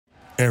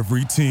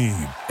Every team,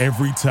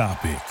 every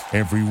topic,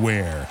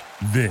 everywhere.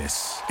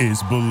 This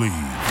is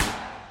Believe.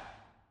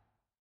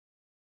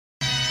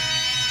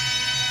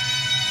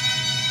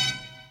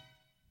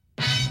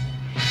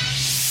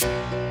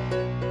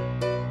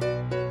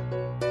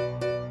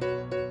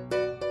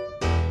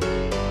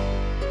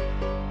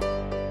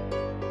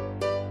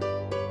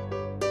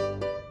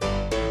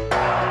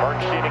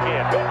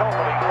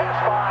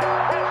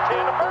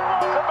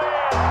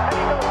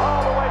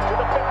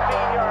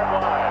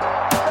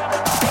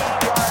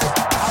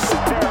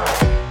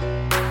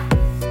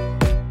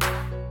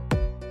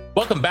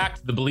 Welcome back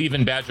to the Believe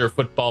in Badger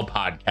Football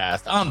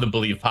podcast on the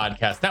Believe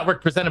Podcast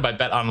Network, presented by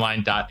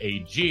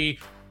BetOnline.ag.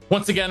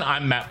 Once again,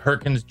 I'm Matt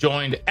Perkins,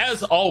 joined,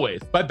 as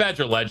always, by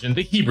Badger legend,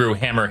 the Hebrew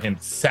Hammer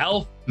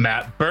himself,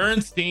 Matt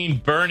Bernstein.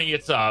 Bernie,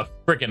 it's a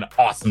freaking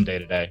awesome day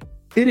today.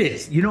 It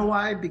is. You know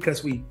why?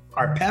 Because we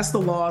are past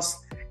the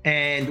loss,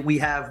 and we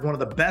have one of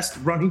the best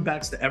running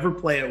backs to ever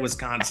play at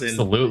Wisconsin.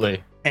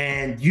 Absolutely.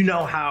 And you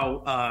know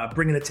how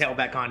bringing the tail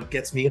back on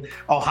gets me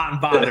all hot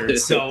and bothered.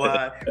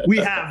 So we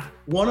have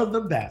one of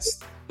the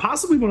best,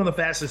 possibly one of the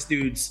fastest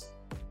dudes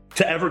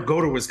to ever go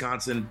to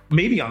Wisconsin,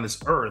 maybe on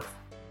this earth,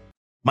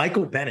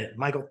 Michael Bennett.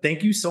 Michael,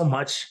 thank you so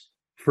much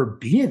for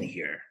being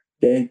here.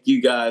 Thank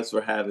you guys for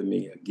having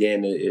me.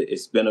 Again,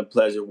 it's been a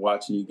pleasure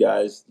watching you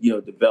guys,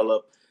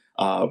 develop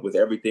with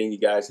everything you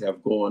guys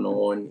have going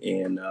on.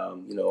 And, I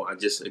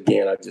just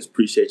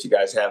appreciate you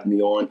guys having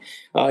me on,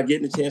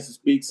 getting a chance to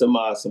speak some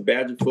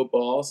Badger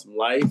football, some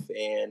life.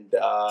 And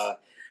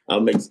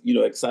I'm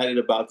excited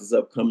about this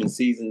upcoming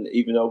season,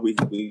 even though we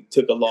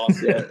took a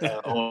loss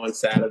on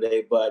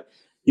Saturday. But,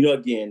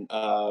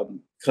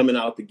 coming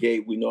out the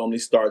gate, we normally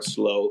start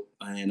slow.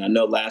 And I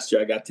know last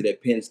year I got to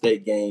that Penn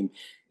State game,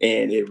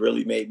 and it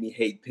really made me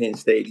hate Penn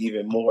State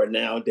even more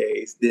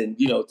nowadays than,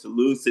 to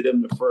lose to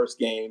them the first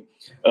game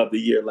of the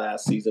year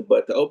last season.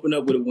 But to open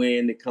up with a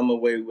win, to come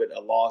away with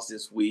a loss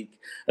this week,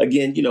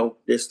 again,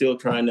 they're still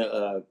trying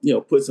to,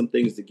 put some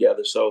things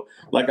together. So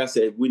like I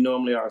said, we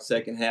normally are a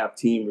second half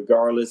team,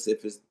 regardless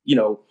if it's,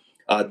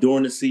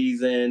 during the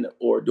season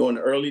or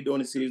early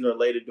during the season or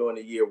later during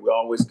the year. We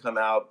always come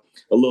out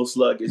a little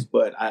sluggish,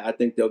 but I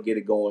think they'll get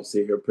it going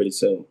here pretty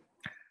soon.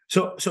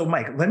 So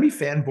Mike, let me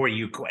fanboy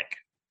you quick.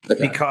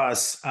 Okay.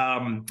 Because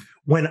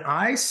when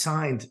I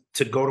signed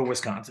to go to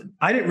Wisconsin,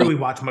 I didn't really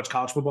watch much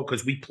college football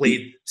because we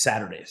played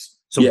Saturdays.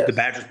 So The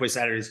Badgers play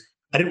Saturdays.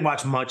 I didn't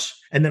watch much.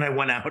 And then I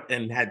went out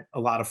and had a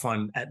lot of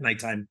fun at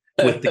nighttime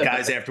with the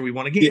guys after we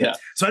won a game. Yeah.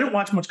 So I didn't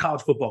watch much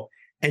college football.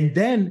 And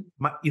then,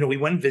 we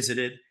went and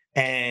visited,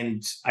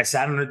 and I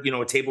sat on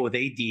a table with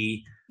AD.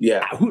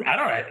 Yeah. I don't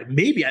know.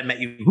 Maybe I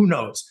met you. Who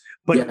knows?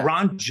 But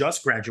Ron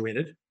just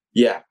graduated.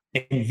 Yeah.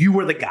 And you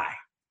were the guy.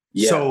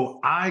 Yeah. So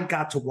I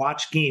got to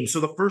watch games. So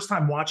the first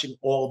time watching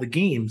all the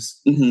games,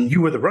 you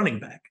were the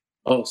running back.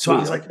 Oh, so I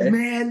was like,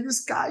 man,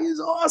 this guy is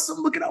awesome.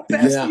 Look at how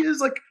fast he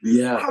is. Like,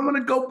 I'm going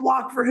to go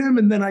block for him.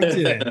 And then I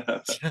didn't.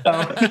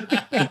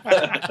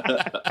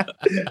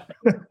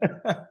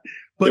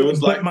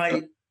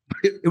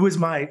 It was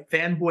my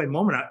fanboy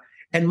moment.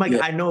 And Mike,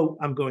 I know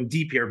I'm going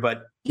deep here,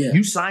 but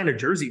you signed a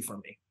jersey for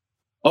me.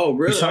 Oh,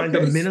 really? You signed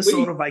a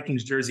Minnesota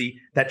Vikings jersey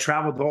that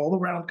traveled all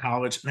around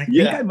college. And I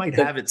think I might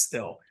have it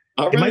still.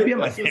 It might be at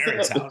my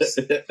parents' house.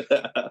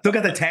 Still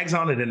got the tags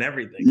on it and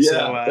everything. Yeah,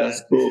 so,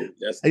 that's cool.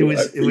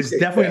 It was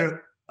definitely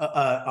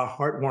a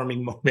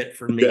heartwarming moment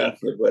for me.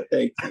 Definitely, but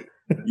thank you.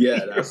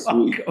 Yeah, that's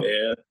sweet,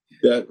 man.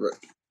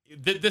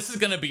 This is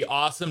going to be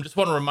awesome. Just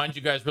want to remind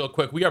you guys real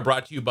quick, we are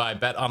brought to you by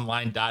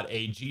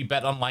BetOnline.ag.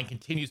 BetOnline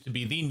continues to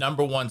be the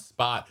number one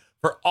spot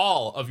for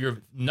all of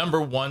your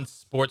number one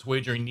sports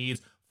wagering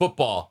needs.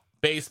 Football,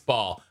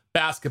 baseball,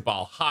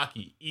 basketball,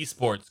 hockey,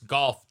 esports,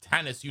 golf,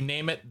 tennis, you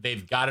name it,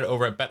 they've got it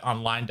over at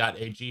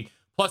betonline.ag.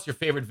 Plus your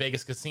favorite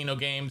Vegas casino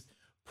games,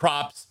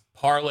 props,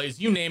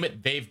 parlays, you name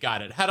it, they've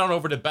got it. Head on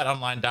over to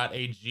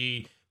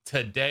betonline.ag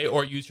today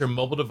or use your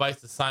mobile device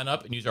to sign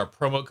up and use our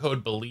promo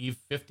code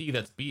BELIEVE50,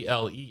 that's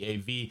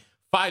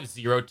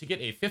BLEAV50 to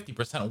get a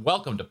 50%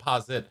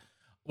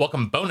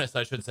 welcome bonus,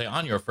 I should say,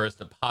 on your first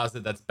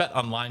deposit. That's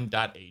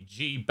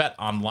betonline.ag,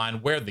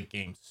 BetOnline, where the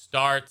game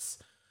starts.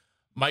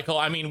 Michael,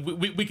 I mean,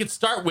 we could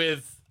start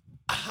with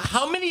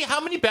how many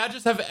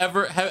Badgers have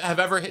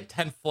ever hit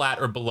 10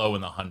 flat or below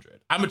in the 100?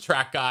 I'm a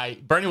track guy.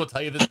 Bernie will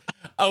tell you this.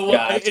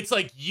 It's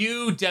like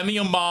you, Demi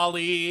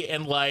O'Malley,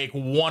 and like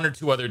one or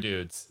two other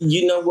dudes.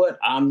 You know what?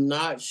 I'm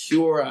not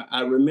sure.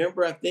 I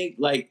remember, I think,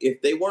 like,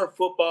 if they weren't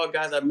football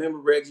guys, I remember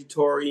Reggie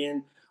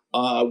Torian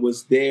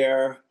was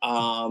there.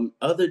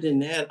 Other than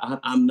that,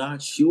 I'm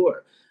not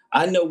sure.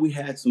 I know we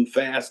had some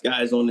fast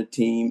guys on the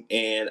team,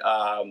 and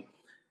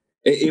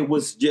it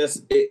was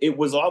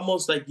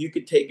almost like you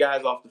could take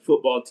guys off the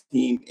football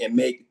team and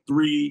make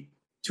 2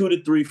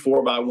 to 3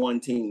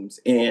 4x1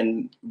 teams,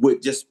 and with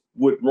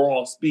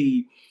raw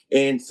speed.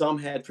 And some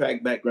had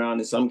track background,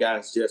 and some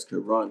guys just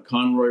could run.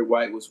 Conroy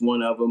White was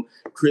one of them.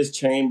 Chris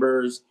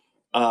Chambers.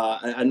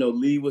 I know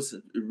Lee was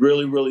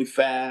really, really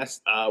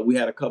fast. We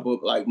had a couple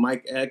like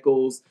Mike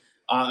Eccles.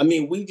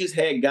 We just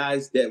had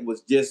guys that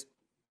was just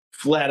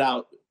flat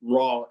out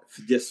raw,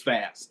 just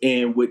fast.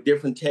 And with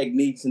different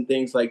techniques and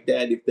things like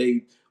that, if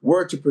they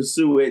were to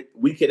pursue it,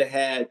 we could have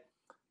had,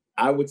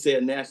 I would say,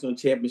 a national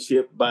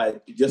championship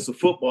by just a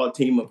football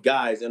team of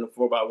guys in a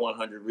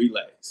 4x100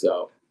 relay.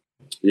 So,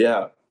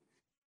 yeah.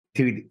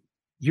 Dude,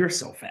 you're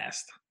so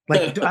fast.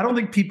 Like, I don't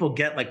think people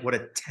get like what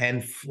a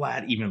 10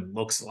 flat even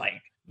looks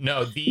like.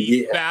 No,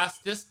 the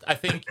fastest, I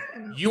think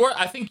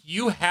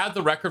you had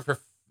the record for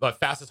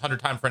fastest 100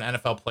 time for an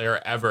NFL player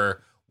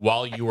ever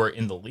while you were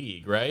in the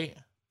league, right?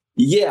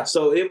 Yeah,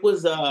 so it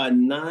was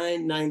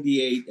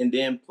 998, and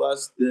then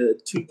plus the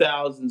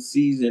 2000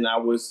 season, I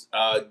was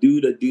due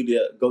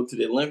to go to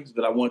the Olympics,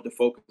 but I wanted to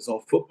focus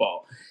on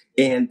football,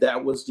 and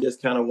that was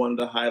just kind of one of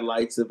the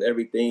highlights of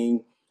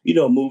everything. You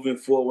know, moving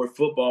forward,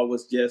 football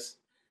was just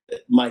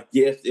my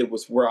gift. It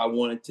was where I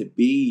wanted to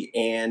be,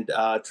 and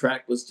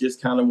track was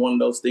just kind of one of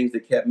those things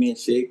that kept me in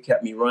shape,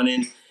 kept me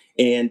running,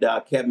 and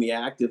kept me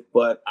active.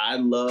 But I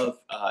love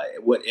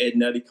what Ed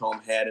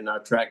Nuttycombe had in our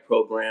track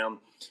program.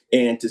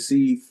 And to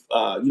see,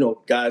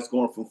 guys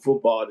going from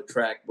football to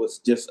track was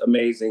just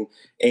amazing.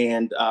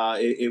 And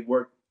it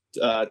worked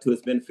to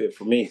its benefit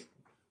for me.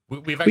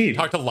 We've actually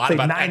talked a lot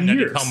about Ed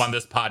Nuttycombe on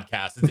this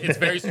podcast. It's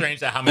very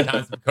strange that how many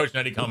times Coach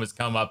Nuttycombe has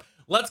come up.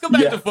 Let's go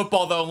back to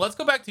football, though. Let's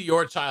go back to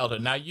your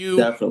childhood. Now, you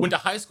went to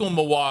high school in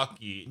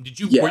Milwaukee.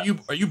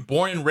 Are you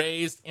born and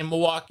raised in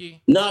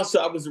Milwaukee? No,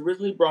 so I was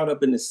originally brought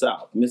up in the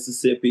South,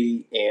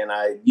 Mississippi, and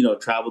I,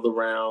 traveled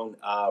around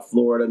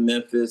Florida,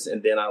 Memphis,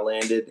 and then I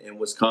landed in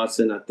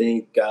Wisconsin, I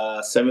think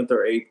 7th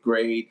or 8th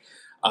grade.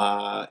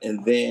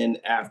 And then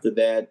after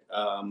that,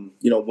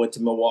 went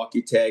to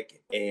Milwaukee Tech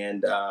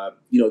and,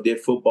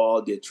 did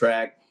football, did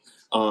track,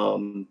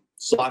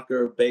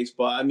 soccer,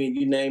 baseball. I mean,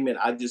 you name it.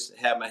 I just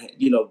had my,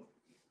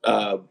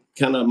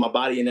 kind of my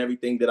body and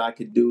everything that I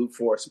could do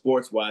for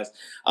sports wise.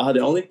 The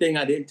only thing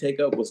I didn't take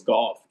up was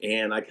golf,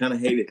 and I kind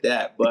of hated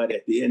that. But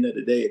at the end of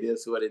the day, it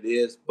is what it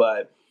is.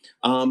 But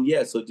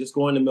so just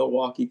going to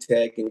Milwaukee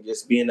Tech and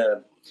just being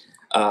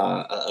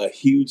a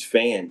huge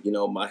fan.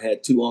 I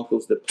had 2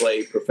 uncles that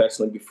played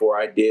professionally before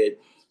I did.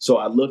 So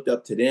I looked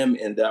up to them,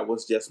 and that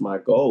was just my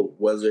goal,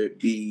 whether it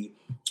be,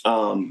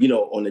 on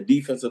the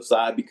defensive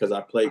side, because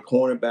I played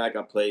cornerback,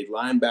 I played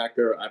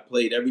linebacker, I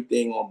played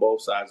everything on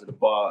both sides of the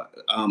ball,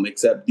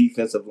 except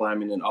defensive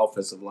lineman and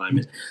offensive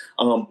lineman.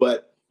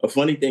 But a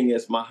funny thing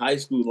is my high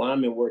school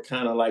linemen were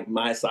kind of like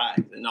my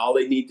size, and all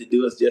they need to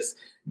do is just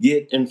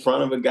get in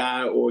front of a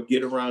guy or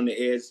get around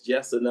the edge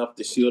just enough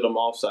to shield them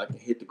off so I can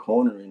hit the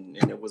corner, and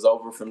it was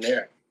over from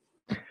there.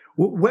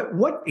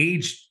 What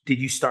age did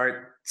you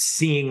start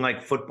seeing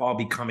like football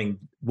becoming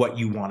what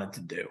you wanted to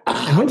do?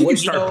 And when did you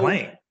start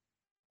playing?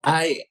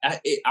 I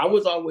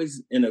was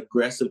always an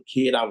aggressive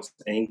kid. I was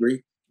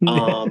angry.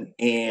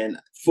 And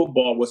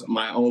football was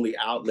my only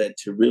outlet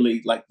to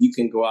really, like, you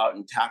can go out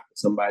and tackle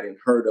somebody and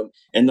hurt them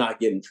and not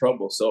get in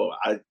trouble. So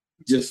I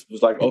just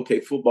was like,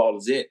 okay, football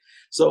is it.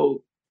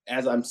 So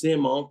as I'm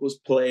seeing my uncles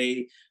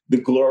play the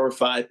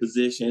glorified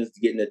positions,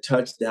 getting the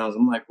touchdowns,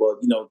 I'm like, well,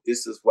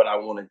 this is what I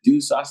want to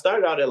do. So I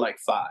started out at like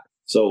 5.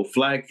 So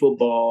flag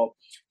football,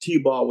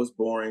 T-ball was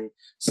boring.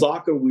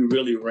 Soccer, we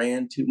really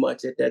ran too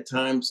much at that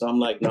time. So I'm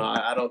like, no,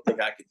 I don't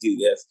think I could do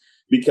this,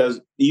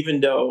 because even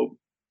though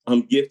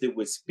I'm gifted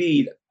with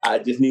speed, I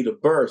just need a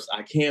burst.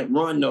 I can't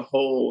run the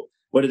whole,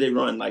 what do they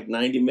run, like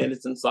 90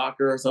 minutes in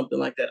soccer or something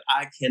like that?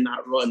 I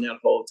cannot run that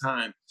whole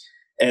time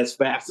as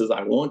fast as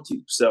I want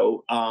to.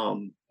 So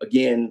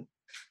again,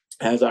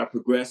 as I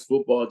progressed,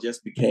 football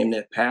just became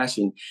that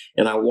passion.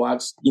 And I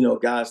watched,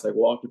 guys like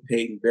Walter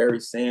Payton, Barry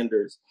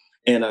Sanders.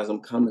 And as I'm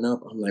coming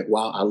up, I'm like,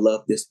 wow, I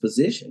love this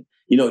position.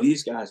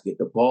 These guys get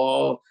the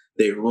ball,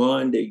 they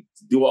run, they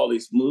do all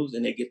these moves,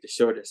 and they get to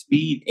show their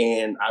speed.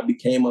 And I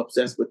became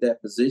obsessed with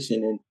that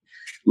position, and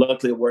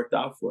luckily it worked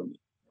out for me.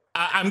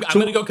 I'm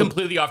going to go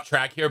completely off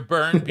track here,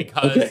 Bern,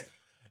 because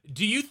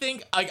do you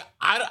think, like,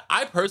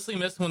 I personally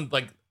miss when,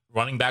 like,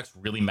 running backs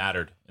really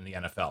mattered in the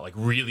NFL, like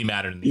really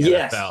mattered in the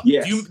NFL.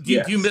 Yes,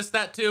 do you miss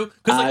that too?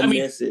 Because I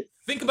miss it.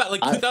 Think about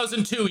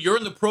 2002, you're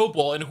in the Pro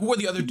Bowl, and who were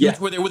the other dudes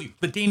who were there with you?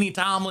 LaDainian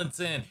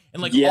Tomlinson,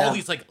 and all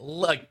these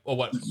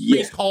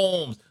Priest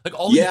Holmes, like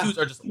all these dudes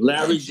are just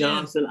Larry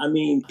Johnson. I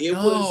mean, it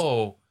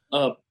was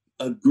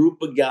a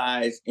group of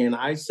guys, and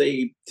I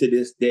say to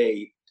this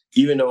day,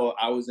 even though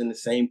I was in the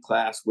same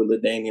class with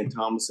LaDainian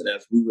Tomlinson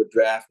as we were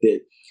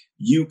drafted,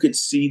 you could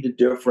see the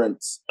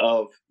difference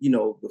of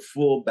the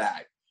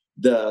fullback.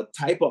 The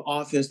type of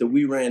offense that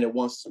we ran at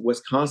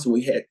Wisconsin,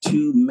 we had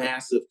 2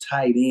 massive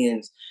tight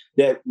ends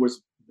that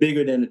was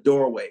bigger than the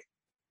doorway.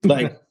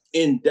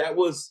 And that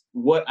was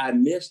what I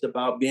missed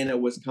about being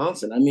at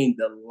Wisconsin. I mean,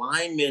 the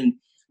linemen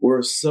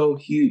were so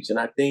huge. And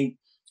I think,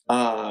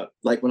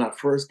 when I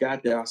first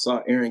got there, I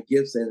saw Aaron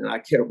Gibson, and I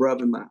kept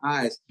rubbing my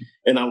eyes,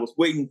 and I was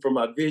waiting for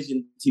my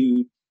vision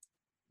to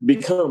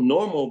become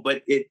normal,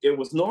 but it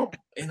was normal.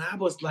 And I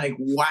was like,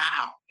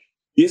 wow,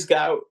 this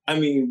guy,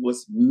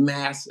 was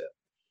massive.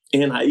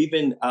 And I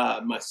even,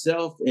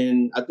 myself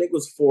and I think it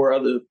was 4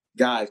 other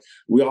guys.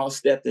 We all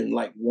stepped in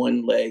like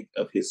one leg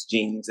of his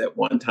jeans at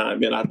one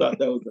time. And I thought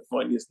that was the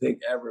funniest thing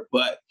ever.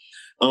 But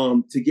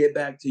to get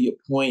back to your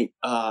point,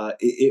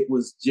 it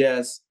was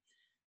just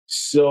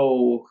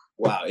so,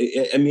 wow.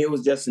 It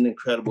was just an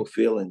incredible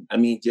feeling. I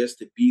mean, just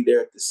to be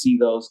there, to see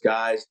those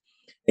guys.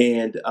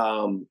 And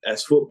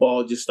as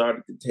football just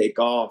started to take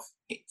off,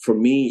 for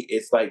me,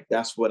 it's like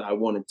that's what I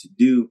wanted to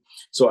do.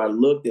 So I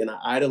looked and I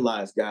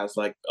idolized guys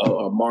like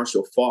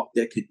Marshall Faulk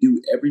that could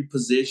do every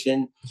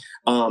position.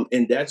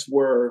 And that's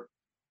where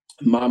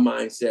my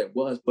mindset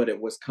was. But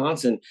at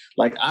Wisconsin,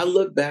 like I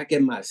look back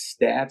at my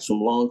stats from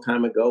a long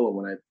time ago, and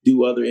when I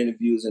do other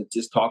interviews and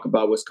just talk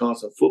about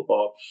Wisconsin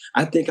football,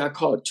 I think I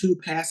caught 2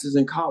 passes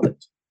in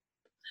college.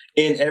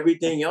 And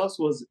everything else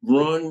was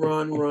run.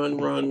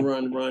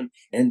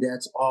 And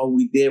that's all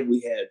we did.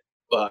 We had,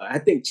 I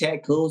think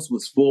Chad Coons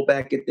was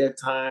fullback at that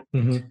time.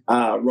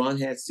 Mm-hmm. Ron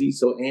had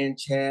Cecil and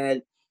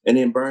Chad. And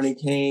then Bernie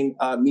came.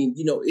 I mean,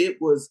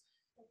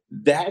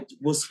 that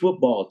was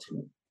football to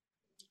me.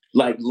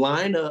 Like,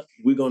 line up,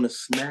 we're going to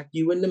smack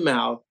you in the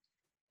mouth.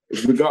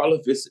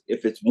 Regardless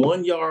if it's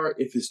 1 yard,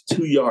 if it's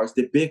 2 yards,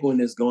 the big one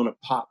is going to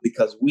pop,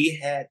 because we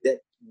had that.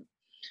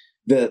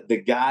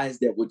 The guys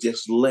that would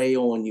just lay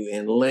on you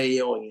and lay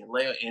on you and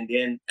lay on, and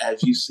then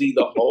as you see,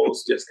 the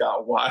holes just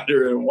got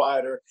wider and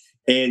wider,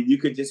 and you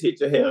could just hit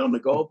your head on the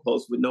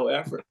goalpost with no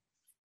effort.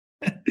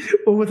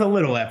 Well, with a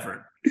little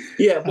effort.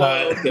 Yeah,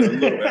 well, okay, a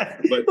little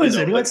effort. But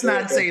listen, let's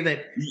not say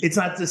that it's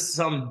not just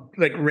some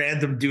like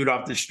random dude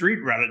off the street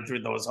running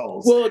through those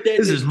holes. Well,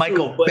 this is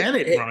Michael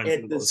Bennett running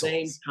through those holes. At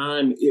the same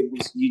time, it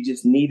was, you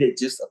just needed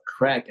just a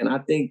crack, and I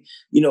think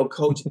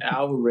Coach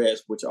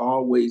Alvarez, which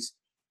always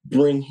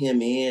bring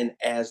him in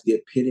as the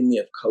epitome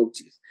of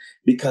coaches,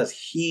 because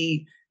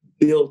he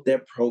built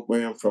that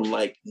program from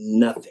like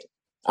nothing.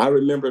 I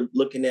remember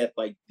looking at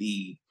like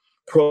the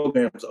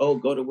programs,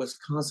 go to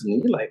Wisconsin,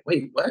 and you're like,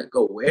 wait, what?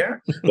 Go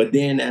where? But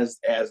then as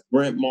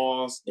Brent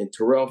Moss and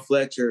Terrell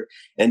Fletcher,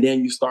 and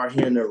then you start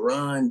hearing the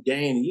run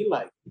game, and you're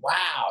like,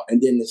 wow. And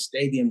then the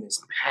stadium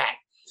is packed.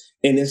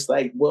 And it's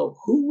like, well,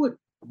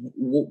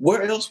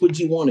 where else would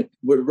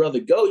rather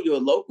go? You're a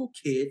local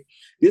kid.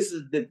 This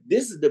is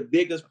the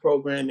biggest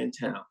program in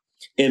town,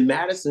 and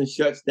Madison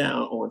shuts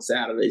down on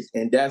Saturdays,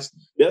 and that's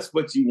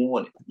what you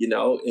wanted,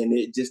 and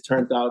it just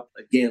turned out,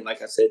 again,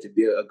 like I said, to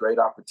be a great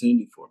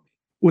opportunity for me.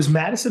 Was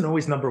Madison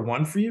always number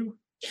one for you?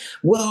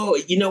 Well,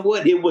 you know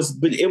what? It was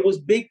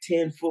Big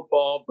Ten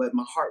football, but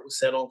my heart was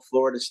set on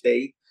Florida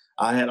State.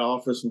 I had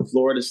offers from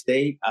Florida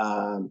State,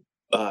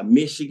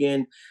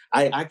 Michigan.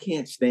 I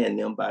can't stand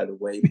them, by the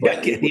way.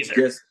 But it was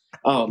just,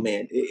 oh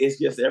man, it's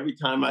just every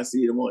time I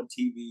see them on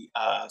TV.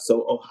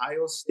 So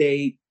Ohio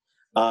State,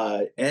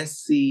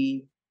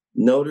 SC,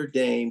 Notre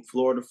Dame,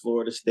 Florida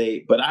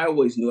State. But I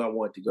always knew I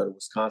wanted to go to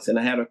Wisconsin.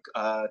 I had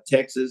a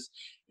Texas,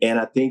 and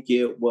I think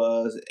it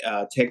was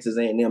Texas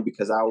A&M,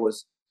 because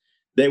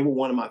they were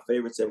one of my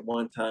favorites at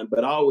one time,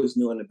 but I always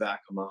knew in the back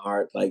of my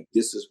heart, like,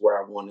 this is where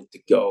I wanted to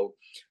go.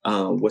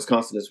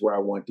 Wisconsin is where I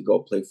wanted to go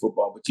play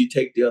football. But you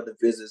take the other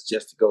visits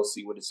just to go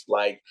see what it's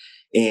like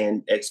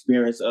and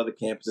experience other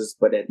campuses.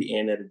 But at the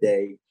end of the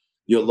day,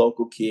 you're a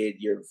local kid.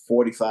 You're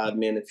 45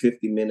 minutes,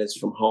 50 minutes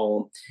from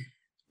home.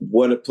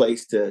 What a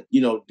place to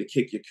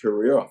kick your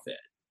career off at.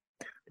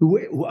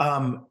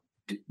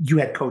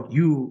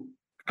 You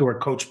were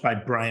coached by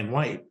Brian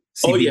White.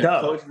 Oh yeah,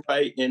 Coach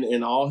Wright,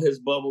 and all his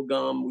bubble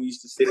gum. We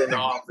used to sit in the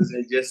office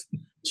and just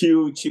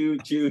chew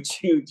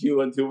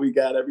until we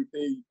got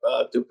everything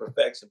to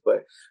perfection.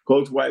 But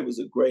Coach White was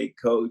a great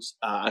coach.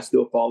 I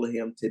still follow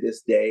him to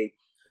this day.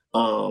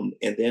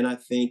 And then I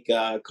think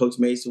Coach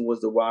Mason was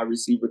the wide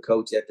receiver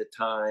coach at the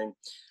time.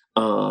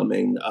 Who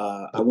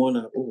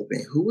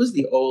was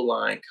the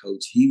O-line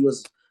coach? He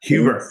was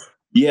Huber.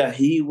 Yeah,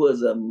 he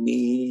was a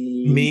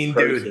mean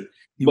person. Dude.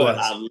 But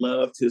I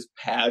loved his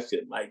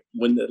passion. Like,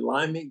 when the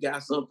lineman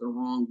got something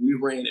wrong, we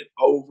ran it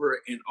over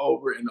and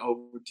over and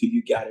over till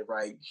you got it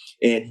right.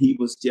 And he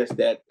was just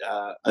that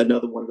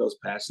another one of those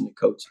passionate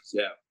coaches.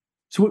 Yeah.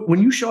 So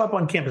when you show up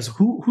on campus,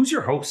 who's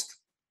your host?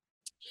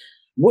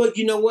 Well,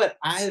 you know what?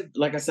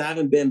 Like I said, I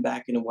haven't been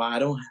back in a while. I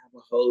don't have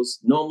a host.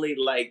 Normally,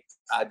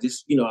 I've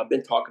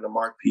been talking to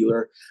Mark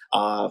Peeler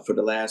for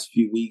the last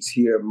few weeks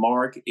here.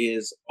 Mark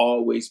is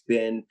always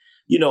been,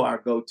 our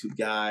go-to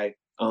guy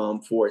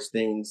for his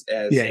things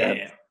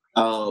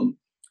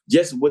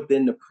just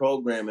within the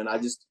program. And I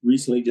just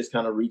recently just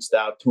kind of reached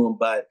out to him,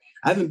 but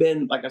I haven't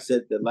been, like I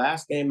said, the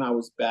last game I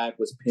was back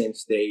was Penn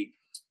State.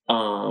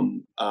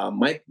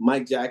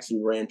 Mike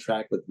Jackson ran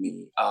track with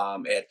me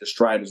at the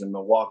Striders in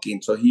Milwaukee.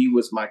 And so he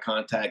was my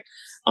contact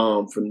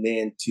from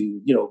then to,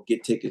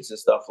 get tickets and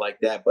stuff like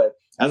that. But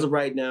as of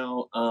right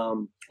now,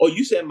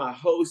 you said my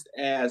host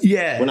when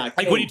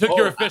you took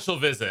your official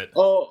visit.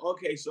 Oh,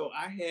 okay. So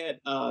I had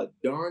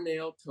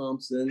Darnell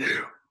Thompson.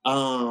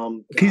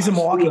 He's a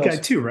Milwaukee guy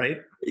too, right?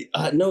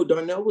 No,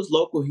 Darnell was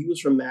local. He was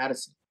from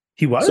Madison.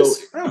 He was?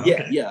 So,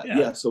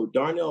 yeah. So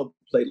Darnell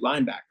played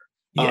linebacker.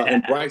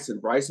 And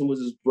Bryson was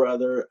his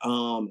brother.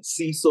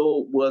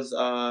 Cecil was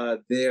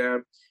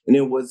there. And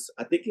I want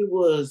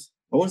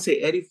to say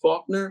Eddie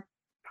Faulkner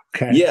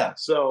Okay. Yeah.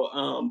 So,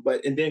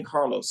 and then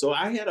Carlos. So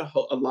I had a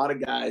lot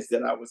of guys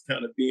that I was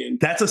kind of being.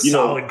 That's a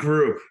solid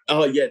group.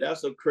 Oh yeah,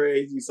 that's a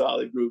crazy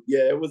solid group.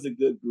 Yeah, it was a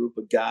good group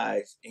of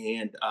guys,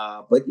 and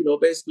but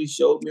basically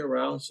showed me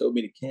around, showed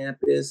me the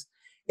campus,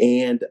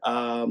 and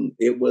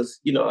it was,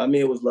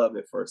 it was love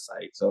at first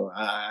sight. So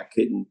I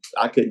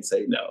couldn't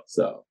say no.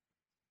 So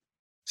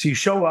you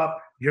show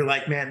up, you're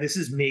like, man, this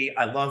is me.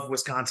 I love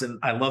Wisconsin.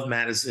 I love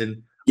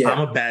Madison. Yeah. I'm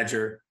a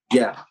Badger.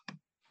 Yeah.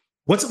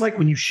 What's it like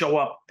when you show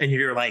up and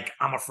you're like,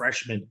 I'm a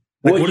freshman?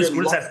 Like, what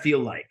does that feel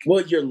like?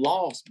 Well, you're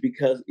lost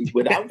because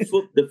without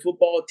the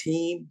football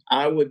team,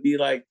 I would be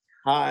like,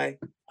 hi.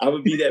 I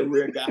would be that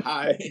weird guy.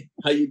 Hi,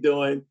 how you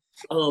doing?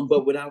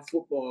 But without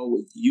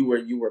football, you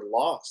were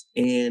lost.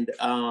 And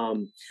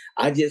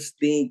I just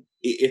think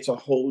it's a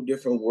whole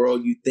different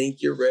world. You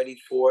think you're ready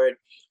for it,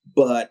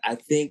 but I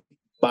think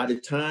by the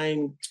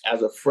time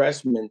as a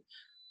freshman,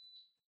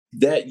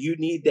 that you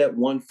need that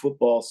one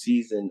football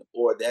season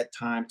or that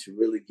time to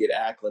really get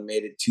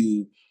acclimated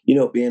to,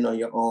 being on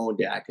your own,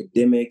 the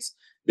academics,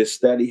 the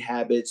study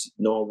habits,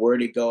 knowing where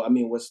to go. I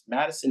mean,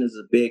 Madison is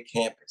a big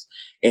campus,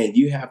 and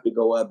you have to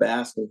go up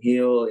Aspen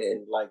Hill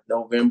in like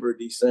November,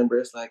 December.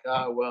 It's like,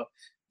 oh, well,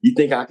 you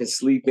think I can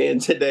sleep in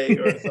today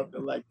or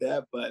something like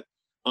that. But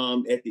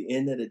at the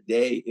end of the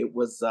day, it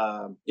was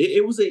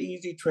it was an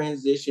easy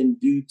transition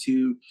due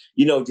to,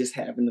 just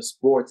having the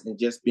sports and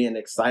just being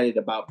excited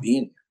about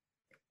being there.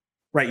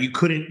 Right. You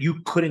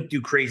couldn't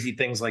do crazy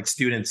things like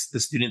the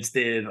students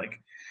did. Like,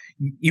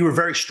 you were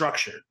very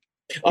structured.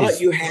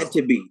 You had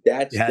to be.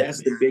 That's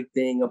the big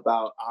thing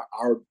about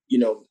our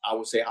I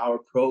would say our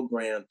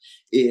program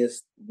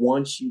is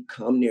once you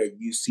come there,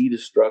 you see the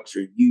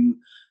structure.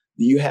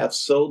 You have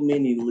so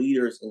many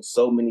leaders in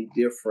so many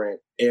different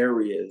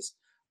areas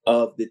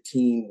of the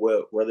team,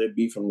 whether it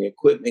be from the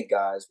equipment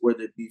guys,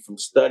 whether it be from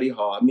study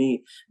hall. I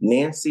mean,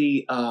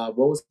 Nancy, what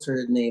was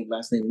her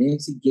last name?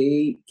 Nancy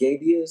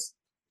Gates.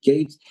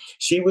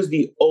 She was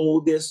the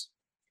oldest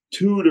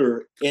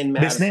tutor in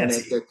Madison at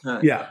that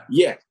time.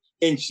 Yeah.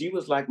 And she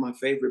was like my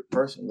favorite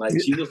person. Like,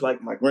 she was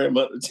like my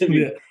grandmother to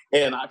me.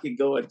 And I could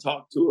go and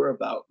talk to her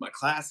about my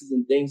classes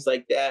and things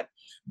like that.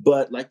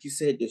 But like you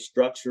said, the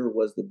structure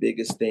was the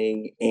biggest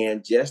thing.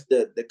 And just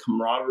the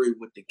camaraderie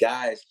with the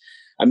guys.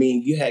 I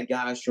mean, you had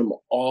guys from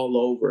all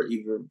over,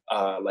 even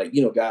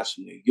guys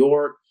from New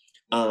York.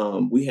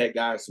 We had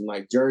guys from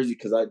like Jersey,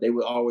 because they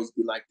would always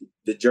be like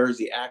the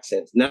Jersey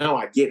accents. Now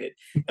I get it.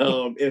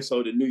 And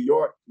so the New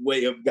York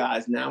way of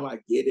guys, now I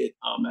get it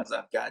as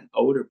I've gotten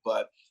older.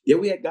 But yeah,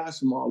 we had guys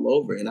from all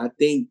over. And I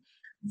think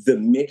the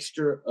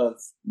mixture of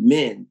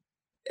men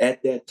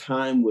at that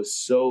time was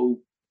so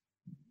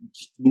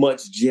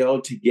much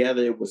gelled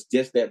together. It was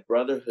just that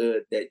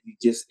brotherhood that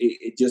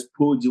it just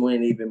pulled you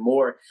in even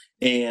more.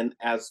 And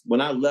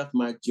when I left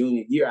my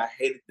junior year, I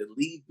hated to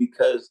leave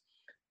because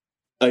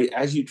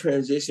as you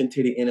transition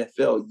to the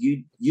NFL,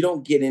 you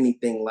don't get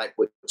anything like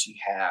what you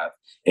have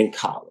in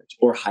college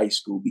or high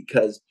school,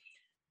 because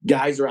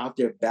guys are out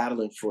there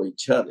battling for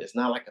each other. It's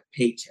not like a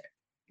paycheck.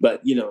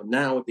 But,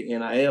 now with the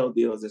NIL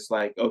deals, it's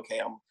like,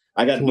 okay,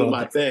 I got to do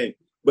my thing.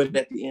 But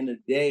at the end of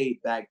the day,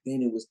 back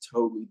then it was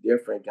totally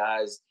different.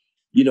 Guys,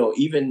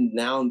 even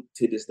now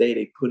to this day,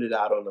 they put it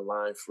out on the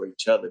line for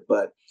each other.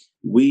 But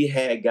we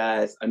had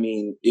guys, I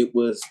mean, it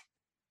was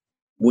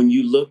when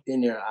you looked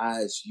in their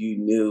eyes, you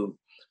knew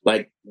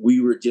like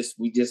we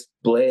just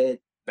bled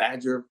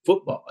Badger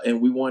football,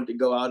 and we wanted to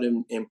go out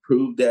and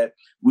prove that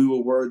we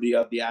were worthy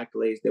of the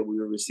accolades that we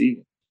were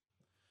receiving.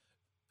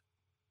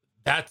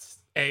 That's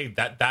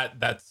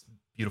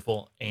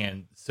beautiful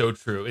and so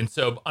true. And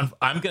so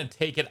I'm going to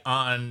take it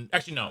on.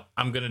 Actually, no,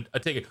 I'm going to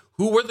take it.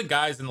 Who were the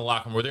guys in the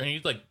locker room? Were there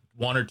any like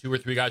one or two or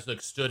three guys who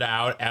like stood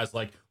out as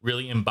like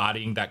really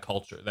embodying that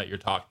culture that you're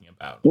talking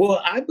about?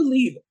 Well, I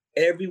believe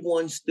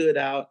everyone stood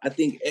out. I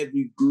think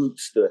every group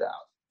stood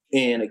out.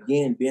 And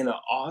again, being an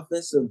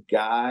offensive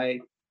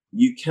guy,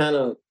 you kind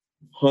of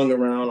hung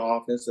around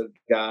offensive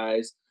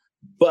guys.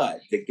 But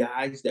the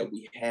guys that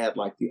we had,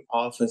 like the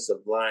offensive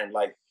line,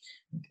 like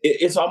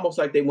it's almost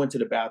like they went to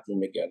the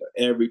bathroom together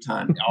every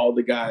time. All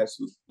the guys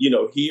who,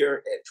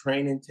 here at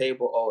training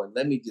table. Oh, and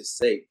let me just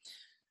say,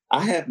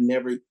 I have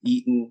never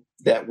eaten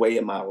that way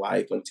in my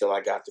life until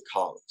I got to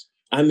college.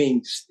 I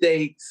mean,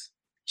 steaks,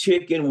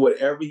 chicken,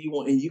 whatever you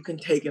want, and you can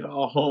take it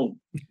all home.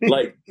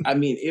 Like, I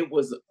mean, it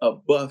was a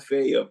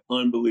buffet of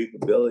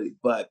unbelievability.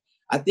 But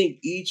I think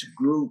each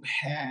group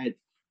had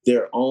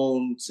their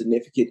own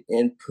significant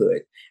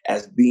input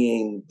as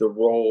being the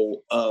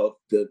role of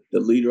the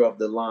leader of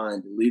the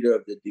line, the leader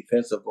of the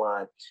defensive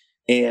line.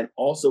 And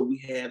also we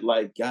had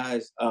like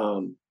guys,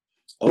 oh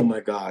my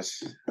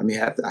gosh, I mean,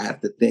 I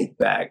have to think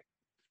back.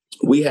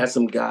 We had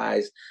some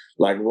guys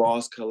like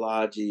Ross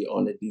Kalaji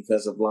on the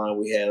defensive line.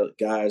 We had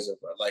guys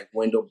like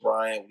Wendell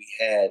Bryant. We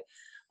had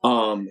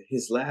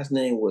his last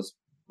name was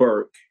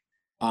Burke,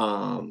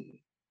 Tom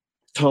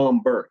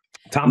Burke.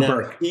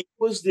 Burke. He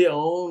was the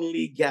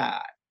only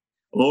guy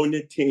on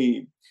the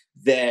team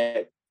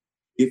that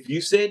if you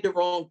said the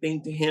wrong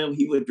thing to him,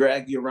 he would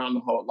drag you around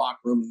the whole locker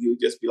room and he would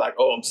just be like,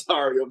 oh, I'm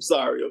sorry.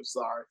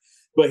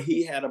 But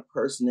he had a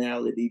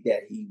personality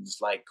that he was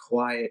like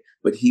quiet,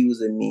 but he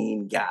was a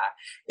mean guy.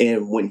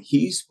 And when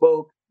he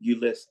spoke, you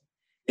listen.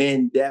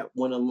 And that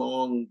went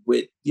along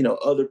with,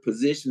 other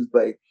positions,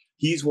 but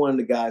he's one of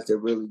the guys that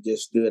really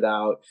just stood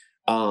out.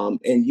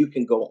 And you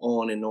can go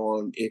on and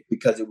on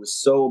because it was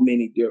so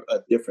many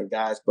different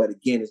guys. But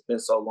again, it's been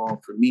so long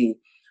for me.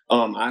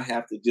 I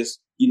have to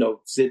just,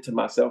 sit to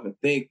myself and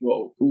think,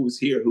 well, who was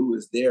here? Who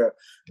was there?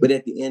 But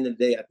at the end of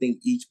the day, I think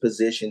each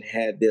position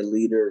had their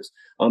leaders.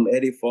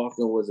 Eddie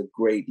Faulkner was a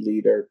great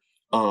leader.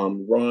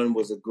 Ron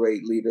was a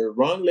great leader.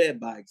 Ron led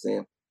by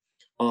example.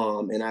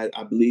 And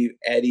I believe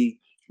Eddie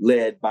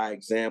led by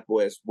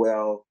example as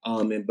well.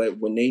 But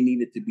when they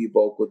needed to be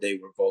vocal, they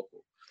were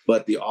vocal.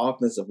 But the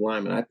offensive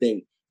linemen, I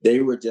think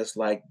they were just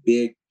like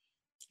big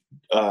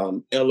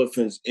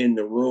elephants in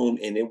the room.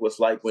 And it was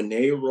like when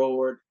they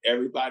roared,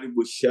 everybody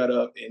would shut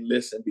up and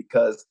listen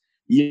because,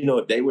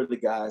 they were the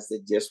guys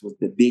that just was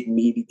the big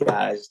meaty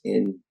guys.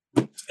 And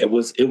it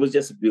was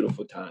just a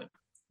beautiful time.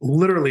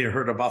 Literally a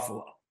herd of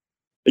buffalo.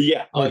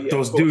 Yeah.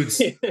 Those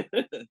dudes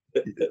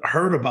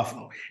herd of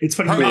buffalo. It's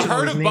funny. A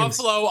herd of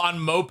buffalo on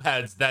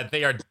mopeds that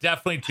they are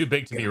definitely too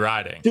big to be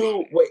riding.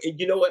 Dude, wait,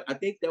 you know what? I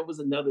think that was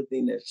another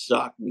thing that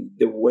shocked me.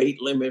 The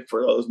weight limit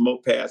for those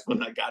mopeds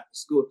when I got to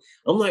school.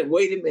 I'm like,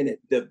 wait a minute.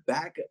 The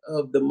back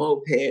of the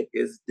moped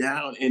is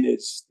down and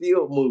it's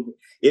still moving.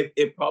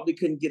 It probably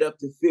couldn't get up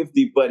to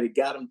 50, but it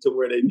got them to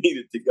where they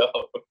needed to go.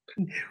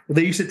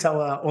 They used to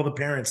tell all the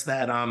parents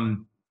that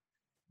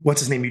what's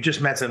his name? You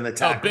just met him in the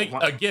tackle.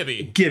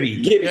 Gibby.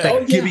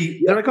 Yeah.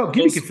 Gibby. They're like,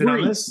 Gibby can fit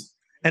on this.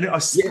 And a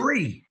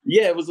spree.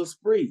 Yeah, it was a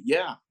spree.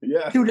 Yeah.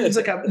 Dude, it's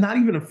like not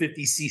even a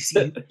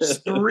 50cc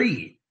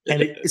spree.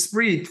 And a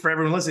spree, for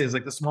everyone listening, is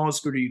like the smallest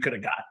scooter you could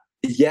have got.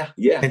 Yeah.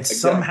 And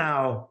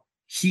somehow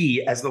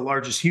he, as the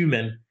largest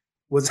human,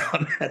 was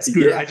on that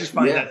scooter. I just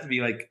find that to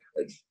be like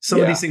some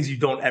of these things you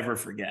don't ever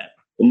forget.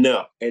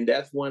 No. And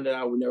that's one that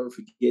I would never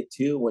forget,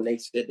 too, when they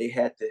said they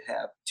had to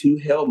have 2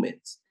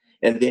 helmets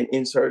and then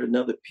insert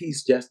another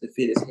piece just to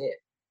fit his head.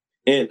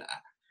 And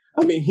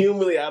I mean,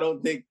 humanly, that was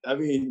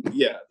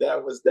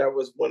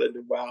one of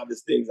the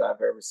wildest things I've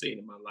ever seen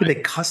in my life. They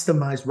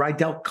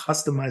Rydell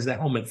customized that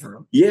helmet for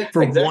him. Yeah.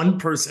 For one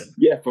person.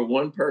 Yeah, for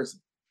one person.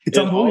 It's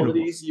unbelievable. All of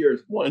these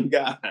years, one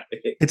guy.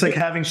 It's like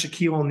having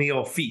Shaquille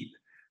O'Neal feet.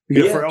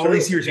 For all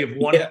these years, you have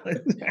one,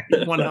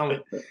 one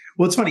helmet.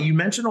 Well, it's funny. You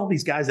mentioned all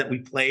these guys that we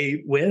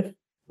play with,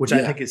 which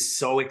I think is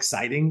so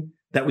exciting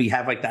that we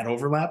have like that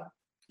overlap.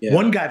 Yeah.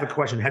 One guy, I have a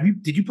question.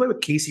 Did you play with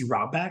Casey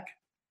Robback?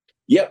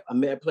 Yep.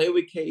 I played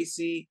with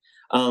Casey,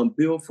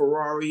 Bill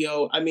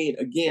Ferrario. I mean,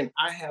 again,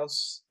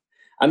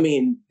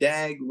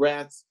 Dag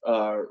Rath,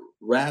 oh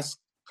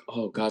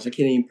gosh, I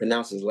can't even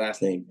pronounce his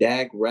last name.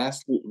 Dag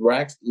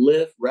Rackclough,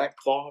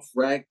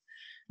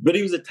 but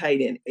he was a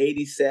tight end,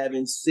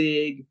 87,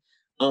 Sig.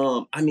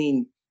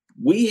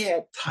 We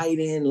had tight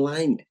end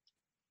linemen.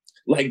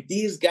 Like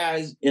these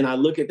guys, and I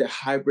look at the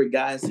hybrid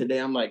guys today,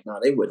 I'm like, no,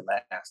 they wouldn't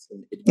last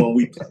when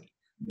we played.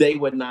 They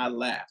would not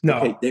last. No.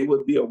 Okay, they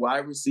would be a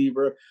wide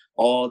receiver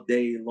all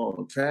day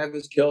long.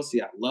 Travis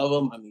Kelce, I love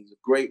him. He's a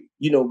great,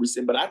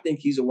 receiver, but I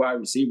think he's a wide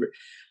receiver.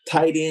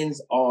 Tight ends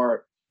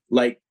are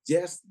like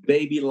just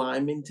baby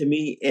linemen to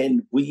me,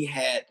 and we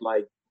had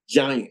like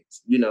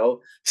giants,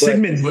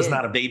 Sigmund was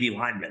not a baby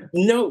lineman.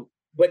 No,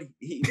 but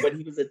he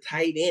was a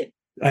tight end.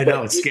 I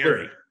know, it's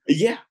scary.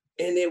 Yeah,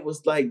 and it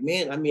was like,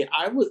 man, I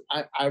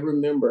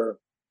remember,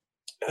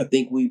 I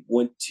think we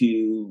went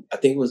to,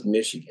 it was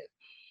Michigan.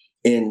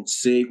 And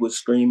Sig was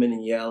screaming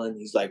and yelling.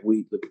 He's like,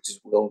 we're going to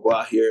go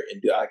out here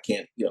and do, I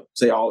can't,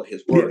 say all of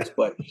his words.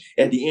 But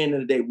at the end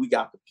of the day, we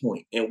got the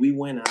point. And we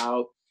went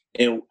out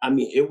and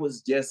it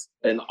was just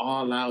an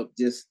all out,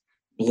 just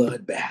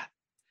bloodbath.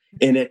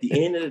 And at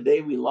the end of the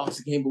day, we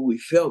lost the game, but we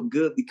felt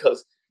good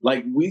because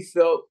like we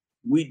felt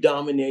we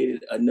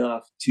dominated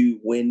enough to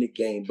win the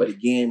game. But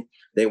again,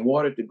 they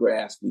watered the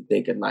grass, we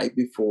think, a night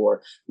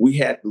before. We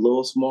had the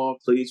little small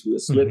cleats. We were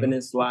slipping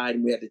and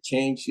sliding. We had to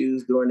change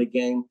shoes during the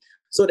game.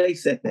 So they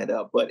set that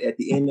up. But at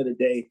the end of the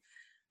day,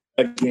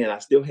 again, I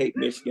still hate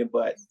Michigan,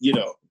 but, they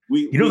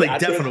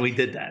definitely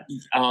did that.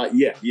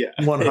 Yeah.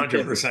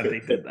 100% they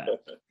did that.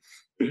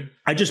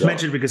 I just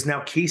mentioned because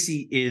now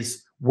Casey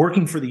is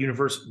working for the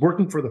university,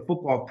 working for the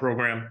football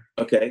program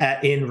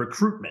in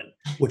recruitment,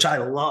 which I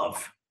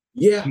love.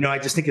 Yeah. I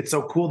just think it's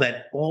so cool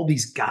that all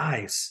these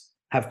guys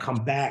have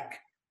come back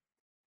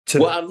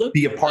to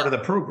be a part of the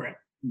program.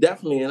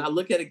 Definitely. And I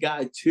look at a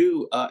guy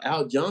too,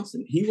 Al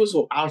Johnson. He was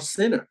our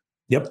center.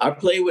 Yep. I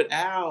played with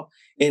Al,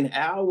 and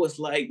Al was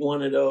like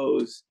one of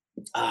those,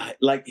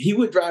 he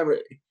would drive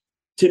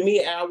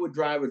Al would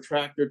drive a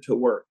tractor to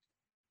work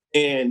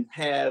and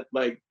have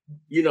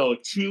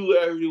chew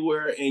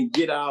everywhere and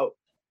get out,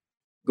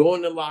 go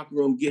in the locker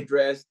room, get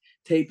dressed,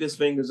 tape his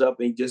fingers up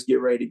and just get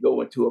ready to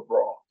go into a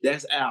brawl.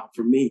 That's Al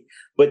for me.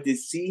 But to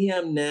see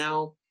him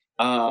now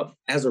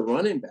as a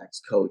running backs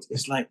coach,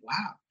 it's like,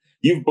 wow,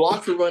 you've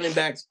blocked for running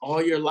backs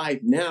all your life.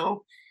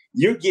 Now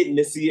you're getting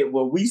to see it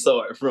where we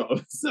saw it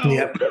from. So,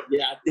 I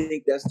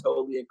think that's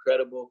totally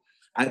incredible.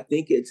 I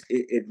think it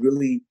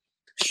really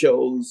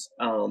shows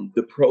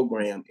the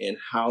program and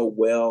how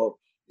well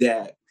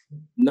that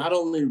not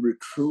only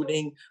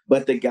recruiting,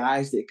 but the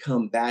guys that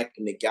come back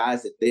and the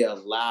guys that they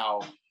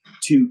allow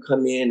to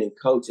come in and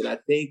coach. And I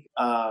think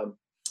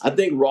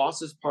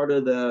Ross is part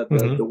of the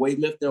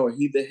weightlifting, or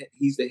he's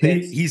the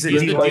head. He's a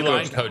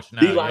D-line coach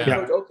now. D-line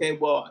coach. Okay,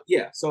 well,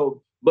 yeah.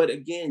 So, but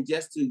again,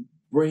 just to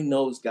bring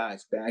those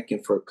guys back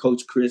and for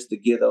Coach Chris to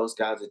give those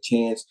guys a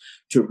chance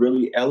to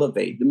really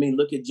elevate. I mean,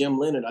 look at Jim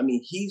Leonard. I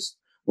mean, he's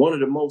one of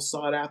the most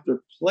sought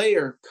after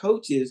player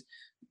coaches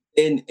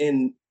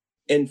in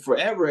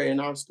forever in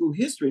our school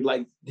history.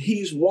 Like,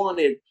 he's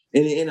wanted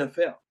in the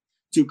NFL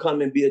to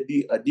come and be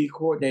a D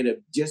coordinator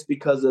just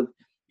because of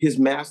his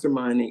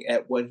masterminding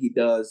at what he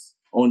does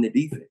on the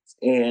defense.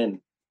 And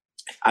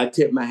I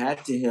tip my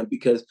hat to him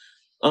because,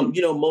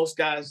 most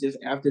guys just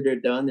after they're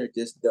done, they're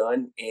just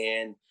done.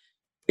 And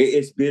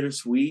it's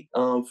bittersweet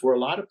for a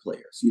lot of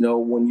players,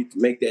 when you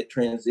make that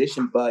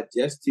transition, but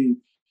just to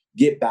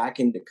get back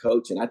into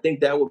coaching. I think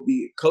that would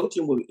be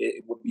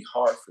it would be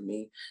hard for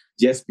me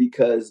just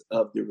because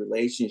of the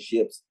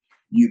relationships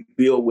you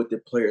build with the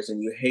players,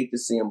 and you hate to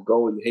see them go,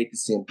 or you hate to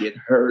see them get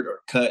hurt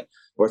or cut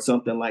or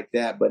something like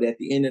that. But at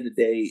the end of the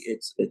day,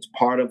 it's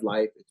part of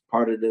life. It's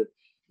part of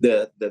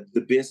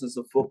the business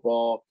of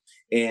football.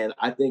 And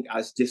I think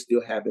I just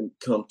still haven't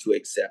come to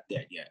accept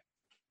that yet.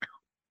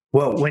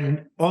 Well,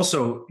 when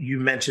also you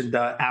mentioned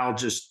Al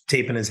just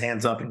taping his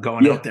hands up and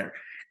going out there.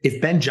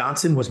 If Ben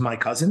Johnson was my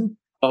cousin,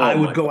 I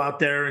would go out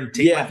there and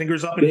take my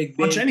fingers up and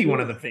punch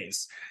anyone in the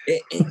face.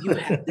 And you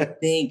have to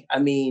think, I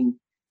mean,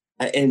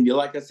 and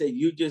like I said,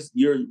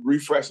 you're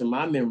refreshing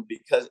my memory,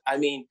 because I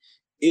mean,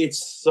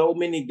 it's so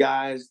many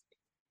guys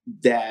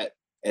that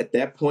at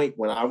that point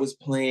when I was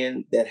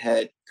playing that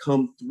had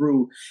come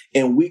through,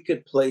 and we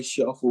could play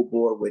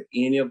shuffleboard with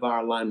any of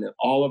our linemen.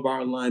 All of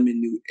our linemen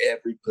knew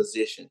every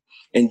position,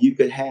 and you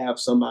could have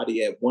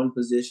somebody at one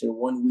position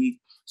one week,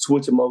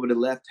 switch them over to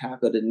left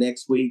tackle the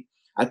next week.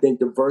 I think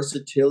the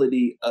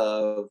versatility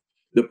of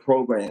the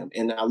program,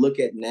 and I look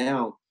at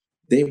now,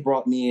 they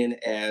brought me in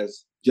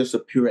as just a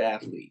pure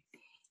athlete.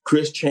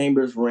 Chris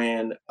Chambers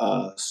ran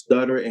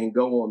stutter and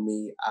go on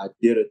me. I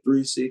did a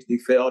 360,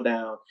 fell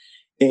down.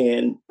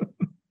 And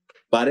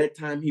by that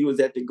time he was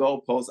at the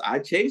goalpost, I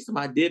chased him.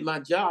 I did my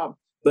job,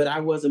 but I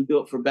wasn't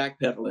built for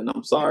backpedaling.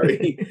 I'm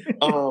sorry.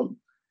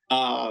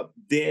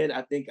 Then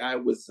I think I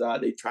was,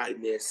 they tried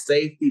me as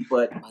safety,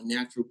 but my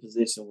natural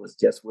position was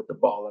just with the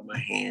ball in my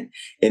hand,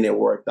 and it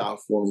worked out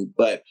for me.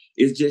 But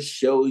it just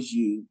shows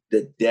you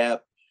the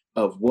depth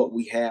of what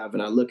we have.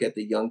 And I look at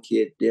the young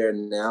kid there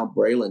now,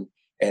 Braylon,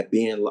 at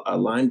being a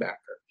linebacker.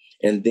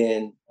 And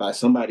then by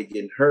somebody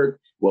getting hurt,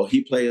 well,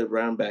 he played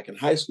around back in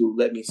high school.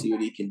 Let me see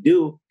what he can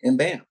do. And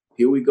bam,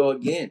 here we go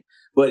again.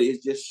 But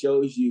it just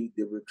shows you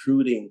the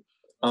recruiting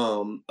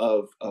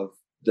of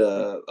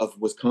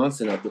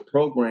Wisconsin, of the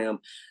program,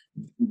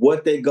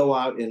 what they go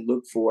out and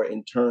look for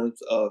in terms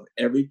of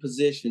every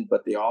position,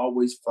 but they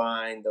always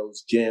find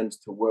those gems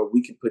to where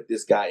we can put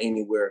this guy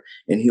anywhere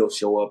and he'll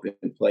show up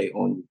and play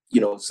on,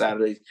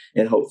 Saturdays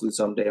and hopefully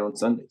someday on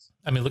Sundays.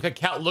 I mean, look at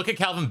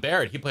Calvin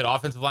Barrett. He played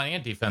offensive line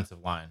and defensive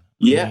line.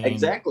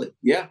 Exactly.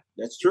 Yeah,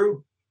 that's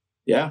true.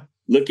 Yeah.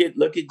 Look at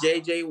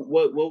JJ.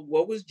 What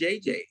was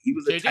JJ? He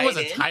was JJ was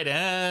a tight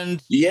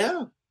end.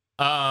 Yeah.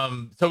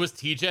 So was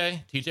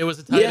TJ. TJ was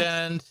a tight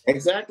end.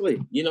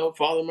 Exactly.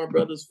 Follow my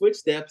brother's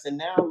footsteps. And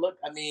now look,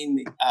 I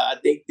mean, I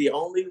think the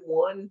only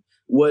one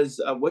was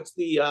what's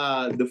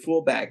the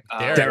fullback?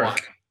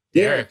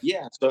 Derek.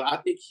 Yeah. So I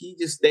think he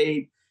just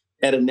stayed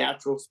at a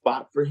natural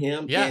spot for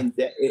him. Yeah. And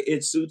that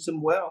it suits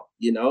him well,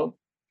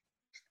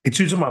 It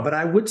suits him well. But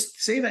I would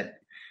say that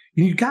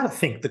you got to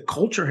think the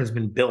culture has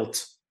been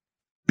built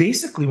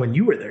basically when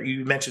you were there.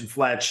 You mentioned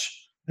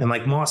Fletch and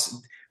like Moss.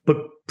 But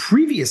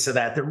previous to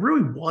that, there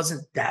really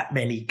wasn't that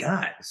many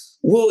guys.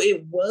 Well,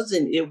 it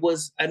wasn't. It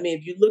was, I mean,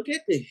 if you look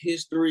at the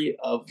history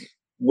of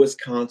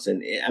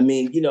Wisconsin, I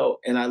mean,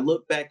 and I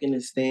look back in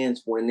the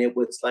stands when it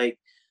was like,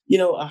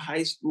 a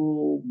high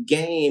school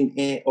game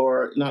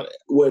or not,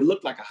 well, it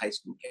looked like a high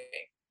school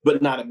game,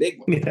 but not a big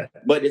one. Yeah.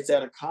 But it's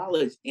at a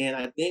college. And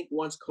I think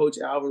once Coach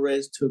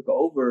Alvarez took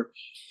over,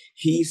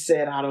 he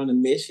set out on a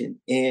mission,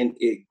 and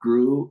it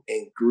grew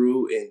and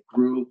grew and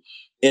grew.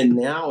 And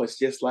now it's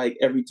just like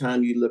every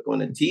time you look on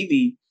the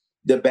TV,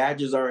 the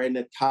Badgers are in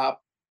the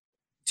top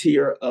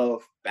tier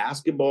of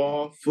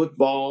basketball,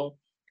 football,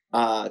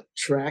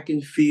 track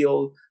and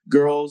field,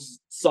 girls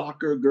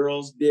soccer,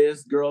 girls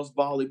this, girls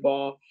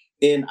volleyball.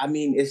 And I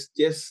mean, it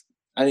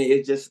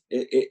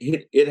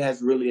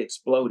has really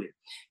exploded.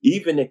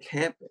 Even the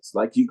campus,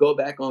 like you go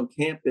back on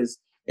campus,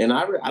 and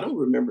I don't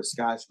remember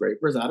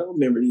skyscrapers. I don't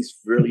remember these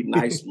really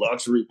nice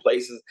luxury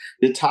places.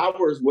 The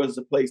Towers was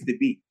the place to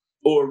be,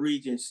 or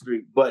Regent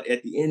Street. But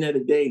at the end of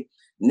the day,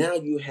 now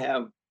you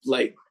have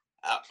like,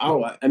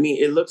 I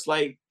mean, it looks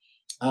like,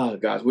 oh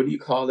gosh, what do you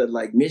call it?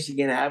 Like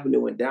Michigan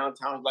Avenue in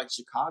downtown, like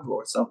Chicago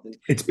or something.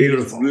 It's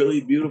beautiful. It's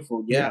really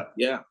beautiful. Yeah.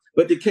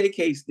 but the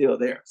KK's still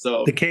there.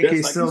 So the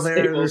KK's still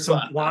there. There's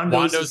some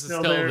Wando's is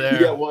still there.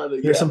 Yeah,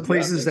 Wando. There's some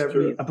places that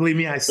believe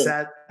me, I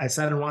sat in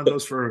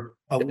Wando's for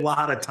a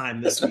lot of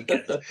time this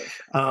weekend.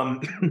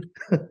 But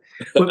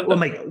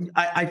Mike,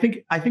 I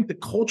think the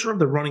culture of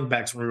the running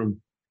backs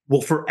room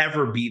will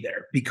forever be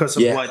there because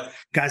of what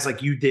guys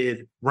like you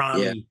did,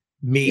 Ronnie,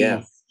 me,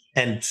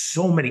 and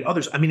so many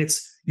others. I mean,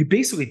 it's you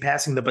basically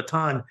passing the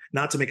baton,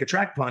 not to make a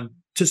track pun,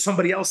 to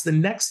somebody else. The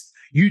next,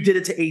 you did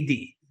it to AD.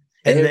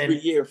 And every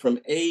year from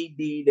AD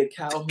to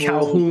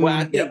Calhoun. Well,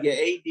 I think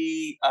AD,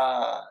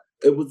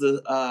 it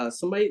was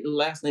somebody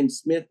last name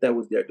Smith that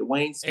was there.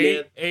 Dwayne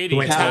Smith. AD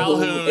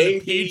Calhoun,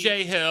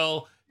 PJ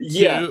Hill.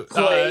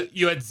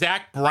 You had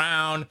Zach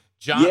Brown.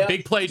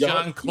 Big play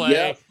John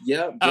Clay.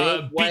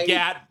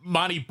 Begat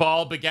Monty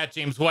Ball, begat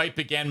James White,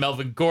 begat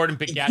Melvin Gordon,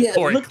 begat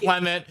Corey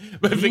Clement,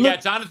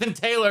 begat Jonathan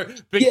Taylor,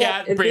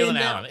 begat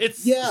Braylon Allen.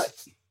 It's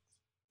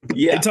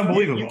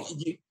unbelievable.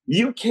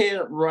 You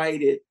can't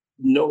write it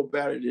no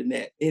better than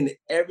that. And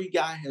every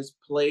guy has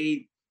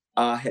played,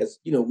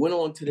 went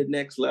on to the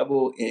next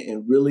level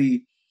and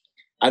really,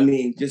 I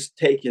mean, just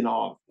taking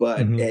off.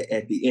 But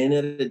at the end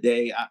of the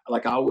day, I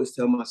always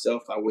tell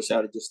myself, I wish I'd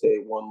have just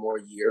stayed one more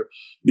year,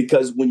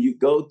 because when you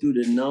go through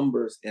the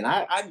numbers, and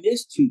I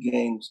missed 2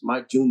 games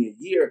my junior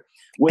year,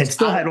 and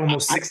still had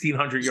almost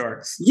 1,600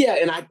 yards. Yeah,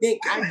 and I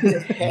think I could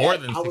have had more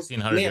than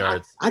 1,600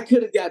 yards. I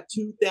could have got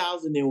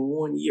 2,000 in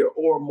 1 year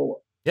or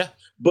more. Yeah.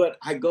 But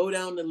I go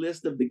down the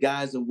list of the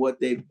guys of what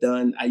they've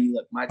done.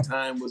 Look, my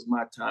time was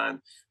my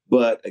time.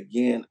 But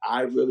again,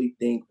 I really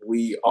think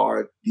we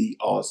are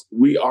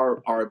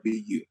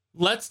RBU.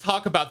 Let's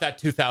talk about that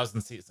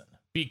 2000 season,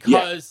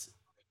 because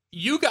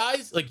you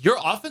guys, like, your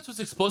offense was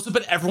explosive,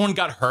 but everyone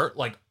got hurt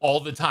like all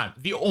the time.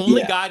 The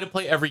only guy to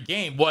play every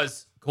game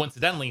was,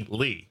 coincidentally,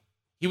 Lee.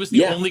 He was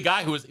the only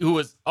guy who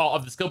was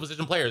of the skill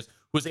position players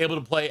who was able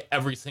to play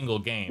every single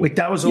game. Wait,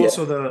 that was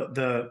also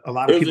a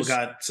lot of people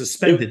got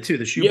suspended too.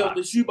 The shoebox. Yeah,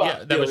 the shoebox.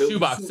 Yeah, that was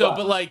shoebox. So,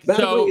 but like, is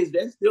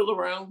that still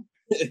around?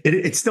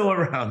 It's still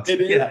around.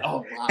 It is. Yeah.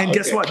 Oh, wow. And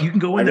guess what? You can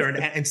go in there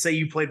and say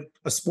you played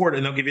a sport,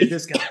 and they'll give you a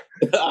discount.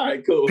 All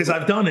right, cool. Because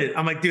I've done it.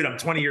 I'm like, dude, I'm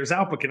 20 years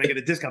out, but can I get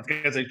a discount?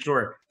 Because I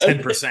sure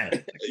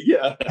 10%.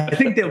 Yeah. I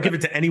think they'll give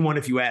it to anyone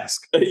if you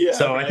ask. Yeah.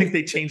 So I think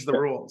they changed the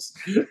rules.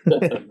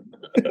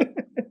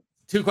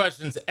 2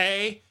 questions.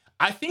 A,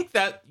 I think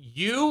that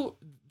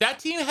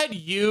team had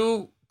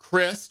you,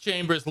 Chris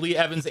Chambers, Lee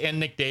Evans, and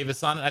Nick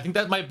Davis on it. I think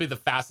that might be the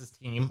fastest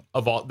team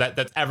of all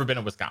that's ever been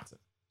in Wisconsin.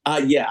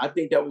 I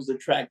think that was the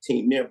track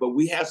team there, but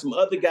we have some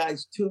other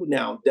guys too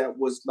now that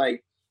was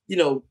like,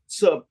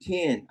 sub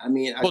 10. I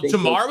mean, I think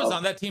Jamar was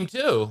on that team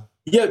too.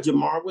 Yeah,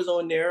 Jamar was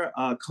on there.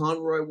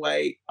 Conroy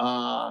White.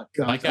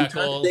 Mike I'm trying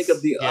to think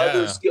of the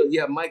other skill.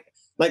 Yeah, Mike.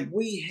 Like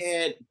we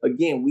had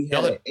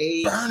an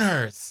A,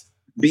 burners,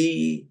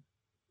 B,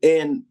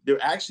 and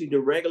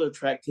the regular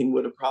track team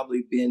would have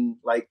probably been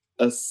like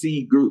a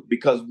C group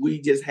because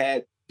we just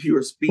had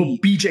pure speed. Well,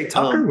 BJ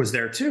Tucker was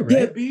there too, right?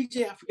 Yeah,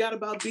 BJ. I forgot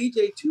about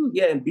BJ too.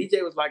 Yeah, and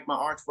BJ was like my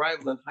arch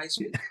rival in high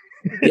school.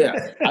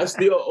 Yeah, I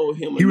still owe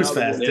him. He was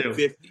fast too.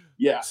 50.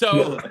 Yeah.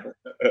 So,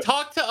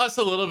 talk to us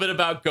a little bit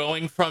about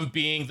going from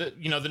being the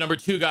number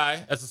 2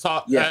 guy as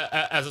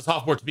a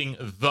sophomore to being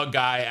the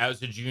guy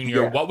as a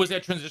junior. What was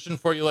that transition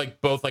for you like,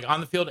 both like on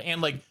the field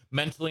and like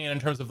mentally, and in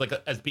terms of like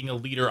as being a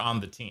leader on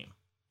the team?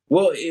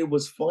 Well, it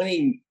was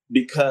funny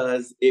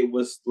because it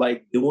was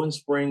like doing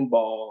spring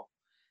ball,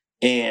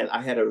 and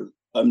I had an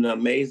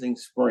amazing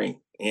spring,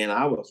 and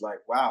I was like,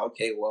 wow,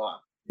 okay,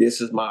 well, this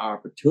is my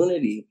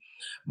opportunity.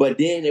 But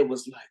then it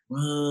was like,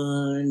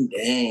 run,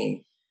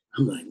 dang.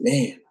 I'm like,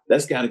 man,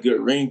 that's got a good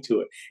ring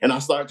to it. And I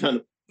started trying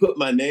to put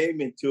my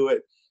name into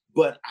it.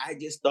 But I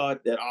just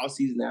thought that all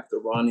season after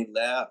Ronnie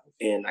left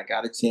and I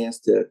got a chance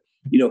to,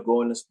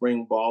 go into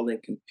spring ball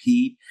and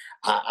compete,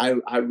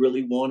 I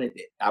really wanted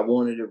it. I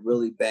wanted it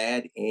really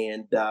bad.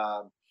 And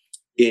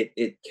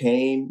it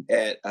came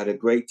at a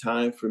great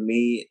time for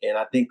me. And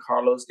I think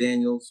Carlos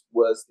Daniels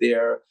was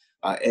there,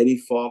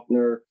 Eddie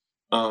Faulkner,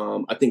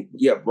 I think,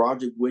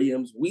 Broderick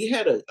Williams. We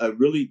had a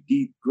really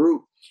deep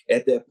group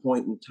at that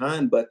point in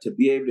time, but to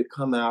be able to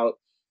come out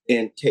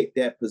and take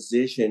that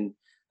position,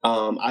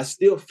 I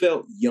still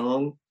felt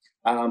young.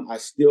 I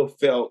still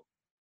felt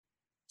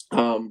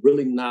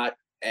really not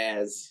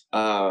as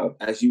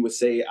you would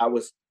say, I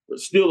was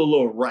still a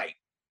little right.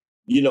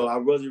 I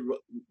really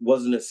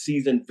wasn't a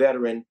seasoned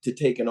veteran to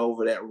taking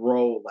over that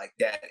role like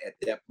that at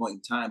that point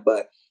in time.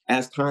 But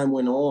as time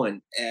went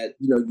on,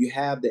 you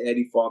have the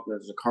Eddie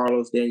Faulkners, the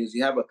Carlos Daniels,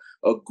 you have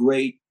a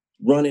great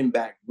running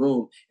back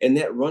room. And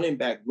that running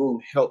back room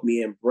helped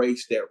me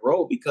embrace that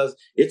role because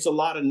it's a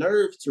lot of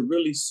nerves to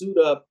really suit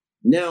up.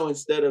 Now,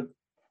 instead of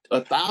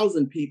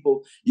 1,000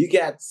 people, you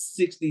got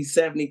 60,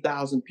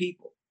 70,000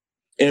 people.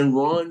 And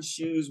Ron's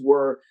shoes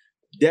were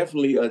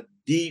definitely a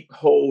deep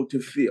hole to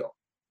fill.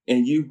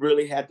 And you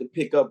really had to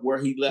pick up where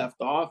he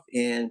left off.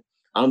 And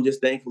I'm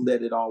just thankful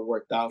that it all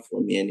worked out for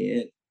me in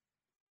the end.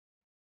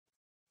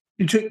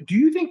 Do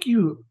you think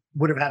you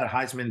would have had a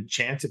Heisman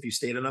chance if you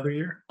stayed another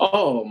year?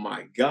 Oh,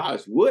 my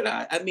gosh. Would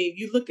I? I mean,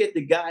 you look at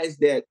the guys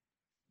that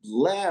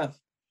left,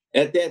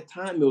 at that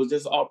time, it was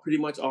just pretty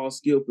much all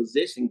skill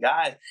position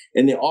guys.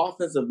 And the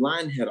offensive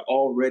line had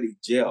already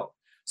gelled.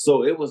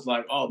 So it was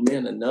like, oh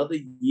man, another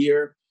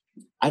year.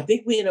 I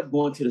think we ended up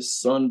going to the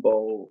Sun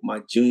Bowl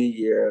my junior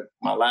year,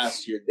 my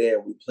last year there.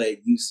 We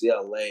played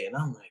UCLA. And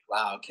I'm like,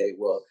 wow, okay,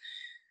 well,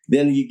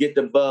 then you get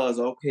the buzz.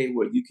 Okay,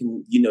 well, you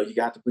can, you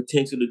got the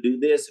potential to do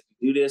this. If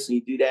you do this and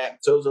you do that.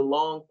 So it was a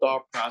long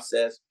thought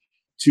process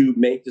to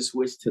make the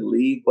switch to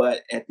leave.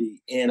 But at the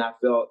end, I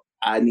felt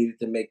I needed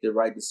to make the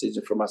right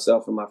decision for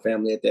myself and my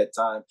family at that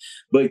time.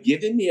 But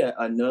giving me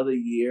another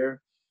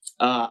year,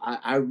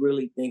 I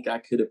really think I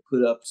could have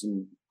put up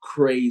some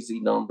crazy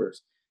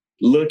numbers.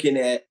 Looking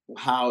at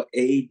how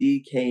AD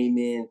came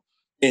in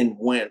and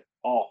went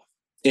off.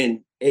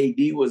 And AD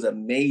was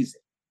amazing.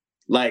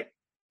 Like,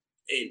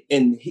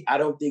 I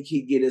don't think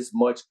he get as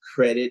much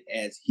credit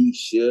as he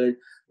should.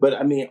 But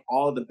I mean,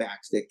 all the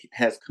backs that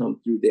has come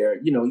through there,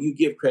 you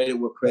give credit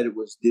where credit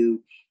was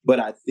due.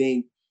 But I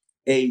think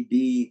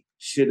AD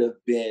should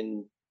have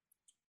been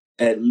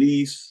at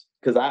least,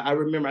 because I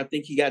remember, I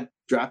think he got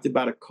drafted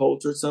by the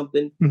Colts or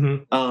something,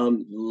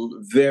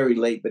 very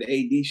late. But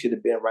AD should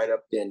have been right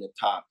up there in the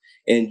top.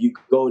 And you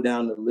go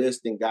down the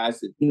list and guys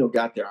that,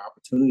 got their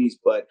opportunities.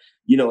 But,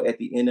 at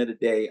the end of the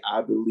day,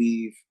 I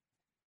believe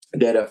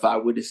that if I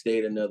would have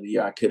stayed another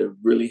year, I could have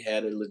really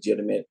had a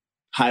legitimate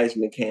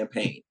Heisman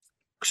campaign.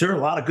 There are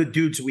a lot of good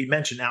dudes. We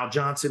mentioned Al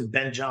Johnson,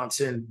 Ben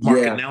Johnson,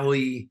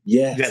 Martinelli.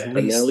 Yeah. You had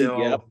Lee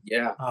still.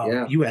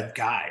 Yeah. You had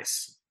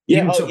guys.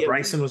 Yeah. Even so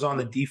Bryson was on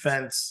the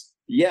defense.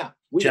 Yeah.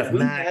 We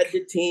Mack. had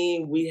the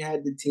team.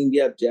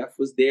 Yeah, Jeff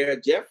was there.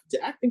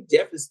 I think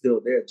Jeff is still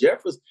there.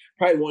 Jeff was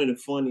probably one of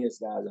the funniest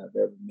guys I've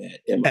ever met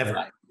in my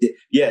life.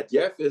 Yeah,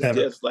 Jeff is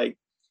just like,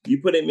 you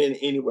put him in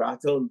anywhere. I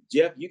told him,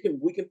 Jeff,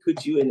 we can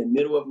put you in the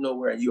middle of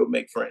nowhere and you'll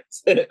make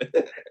friends.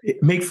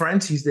 Make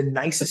friends. He's the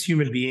nicest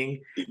human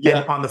being. Yeah.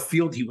 And on the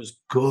field, he was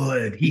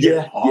good. He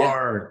hit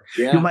hard.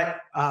 Yeah. You might,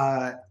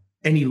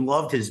 and he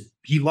loved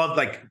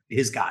like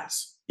his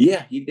guys.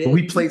 Yeah, he did.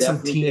 We played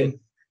some team.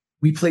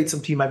 We played some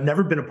team. I've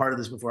never been a part of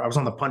this before. I was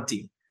on the punt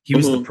team. He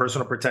was the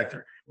personal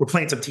protector. We're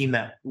playing some team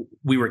that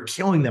we were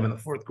killing them in the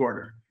fourth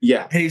quarter.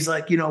 Yeah. And he's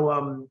like,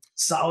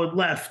 solid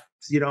left,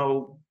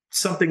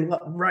 something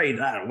right.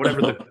 I don't know,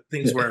 whatever the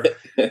things were,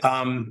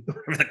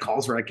 whatever the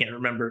calls were, I can't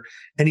remember.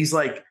 And he's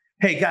like,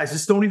 hey guys,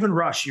 just don't even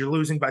rush. You're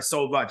losing by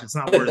so much. It's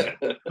not worth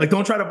it. Like,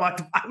 don't try to block.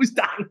 I was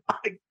dying.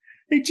 Like,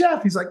 hey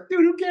Jeff, he's like,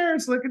 dude, who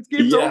cares? Like, it's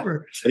game's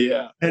over.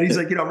 Yeah. And he's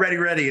like,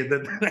 ready. And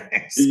then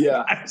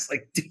I was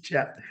like, dude,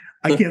 Jeff,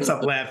 I can't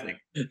stop laughing.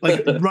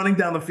 Like running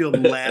down the field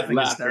and laughing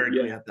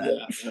hysterically at that.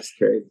 Yeah, that's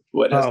crazy.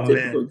 That's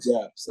typical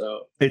Jeff.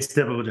 So it's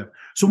typical Jeff.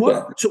 So what?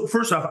 Yeah. So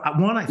first off,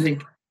 I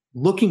think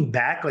looking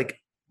back, like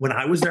when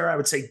I was there, I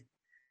would say,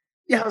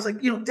 I was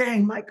like,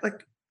 dang, Mike,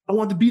 like I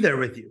want to be there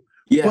with you.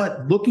 Yeah.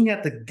 But looking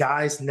at the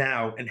guys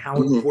now and how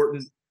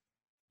important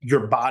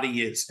your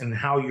body is and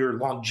how your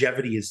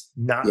longevity is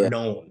not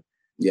known.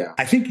 Yeah.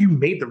 I think you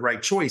made the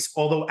right choice.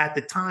 Although at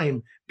the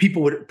time,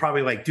 people would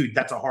probably like, dude,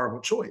 that's a horrible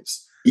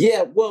choice.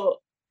 Yeah,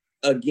 well,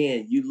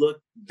 again, you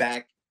look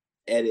back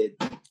at it.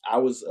 I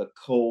was a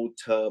cold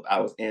tub. I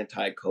was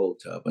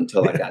anti-cold tub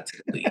until I got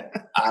to the league.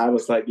 I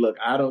was like, look,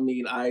 I don't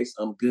need ice.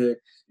 I'm good,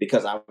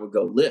 because I would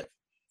go lift.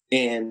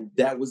 And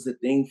that was the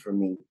thing for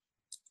me.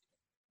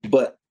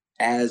 But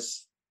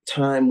as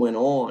time went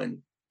on,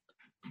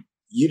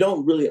 you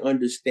don't really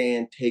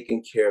understand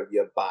taking care of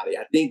your body.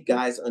 I think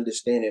guys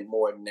understand it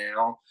more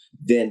now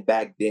than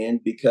back then,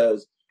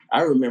 because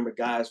I remember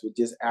guys would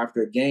just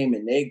after a game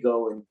and they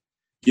go and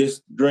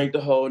just drink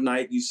the whole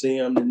night. You see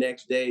them the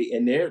next day,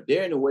 and they're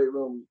in the weight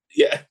room.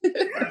 Yeah,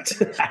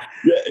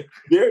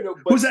 they're in the.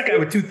 Who's that guy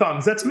with two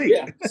thumbs? That's me.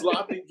 Yeah,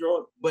 sloppy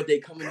drunk, but they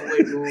come in the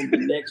weight room the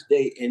next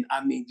day, and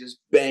I mean, just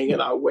banging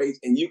our weights,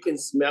 and you can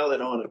smell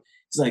it on them.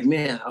 It's like,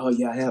 man,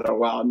 I had a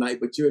wild night,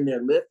 but you're in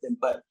there lifting.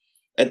 But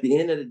at the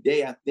end of the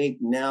day, I think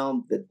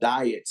now the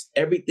diets,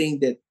 everything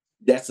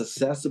that's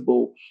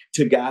accessible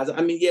to guys.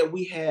 I mean,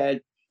 we had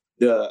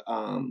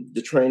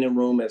the training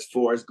room as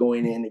far as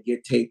going in to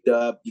get taped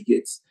up. You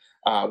get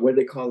what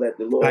they call that,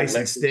 the little ice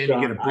and stem.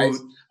 You get a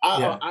boot.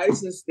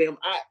 Ice and stem.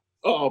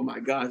 Oh my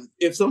gosh!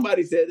 If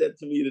somebody said that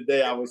to me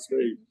today, I would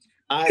scream.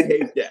 I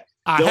hate that.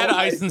 I had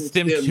ice and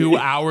stem 2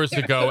 hours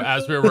ago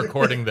as we were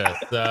recording this.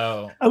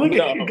 So I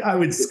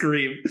would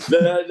scream.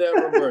 That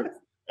never worked.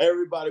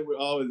 Everybody would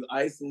always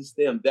ice and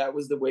stem. That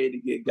was the way to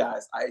get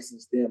guys, ice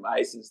and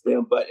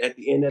stem. But at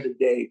the end of the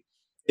day,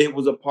 it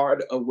was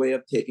a way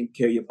of taking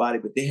care of your body.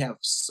 But they have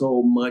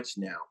so much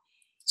now,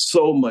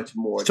 so much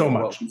more than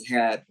what we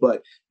had.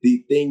 But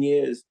the thing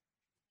is,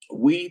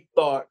 we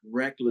thought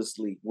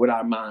recklessly with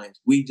our minds.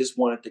 We just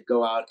wanted to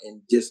go out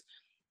and just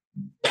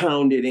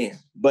pound it in.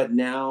 But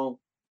now,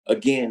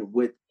 again,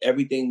 with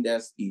everything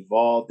that's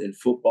evolved in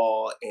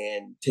football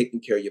and taking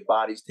care of your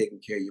bodies, taking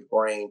care of your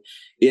brain,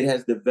 it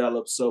has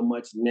developed so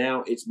much.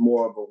 Now it's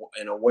more of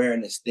an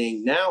awareness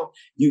thing. Now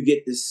you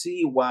get to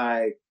see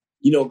why,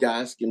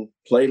 guys can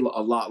play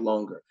a lot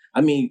longer.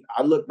 I mean,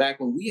 I look back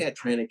when we had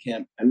training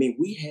camp. I mean,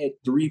 we had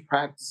 3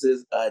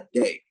 practices a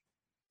day.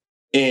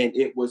 and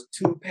it was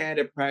 2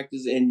 padded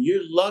practices, and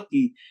you're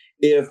lucky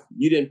if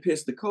you didn't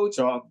piss the coach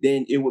off,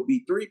 then it would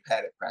be 3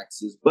 padded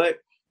practices. But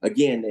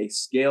again, they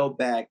scaled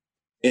back,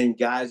 and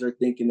guys are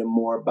thinking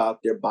more about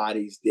their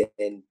bodies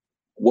than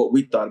what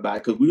we thought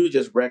about, because we were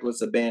just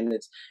reckless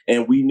abandons,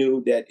 and we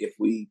knew that if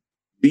we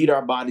beat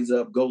our bodies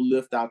up, go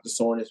lift out the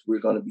soreness, we're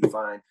going to be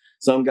fine.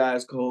 Some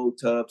guys cold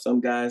tub,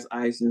 some guys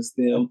ice and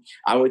stem.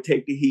 I would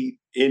take the heat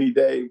any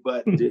day,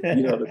 but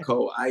the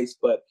cold ice.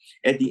 But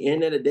at the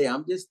end of the day,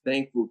 I'm just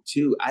thankful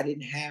too. I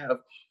didn't have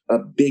a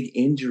big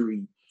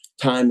injury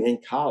time in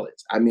college.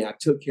 I mean, I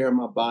took care of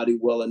my body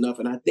well enough,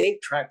 and I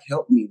think track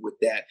helped me with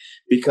that,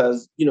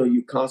 because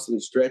you're constantly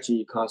stretching,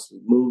 you're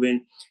constantly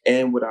moving,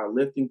 and with our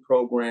lifting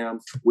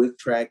programs, with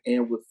track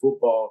and with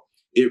football,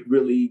 it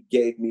really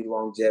gave me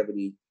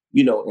longevity,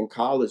 in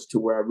college, to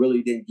where I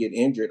really didn't get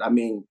injured. I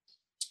mean,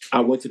 I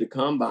went to the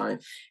combine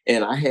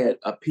and I had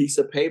a piece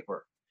of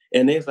paper,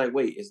 and they was like,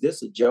 wait, is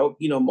this a joke?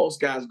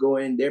 Most guys go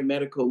in, their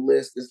medical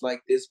list is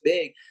like this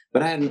big,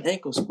 but I had an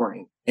ankle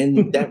sprain,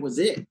 and that was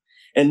it.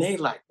 And they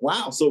like,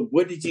 wow. So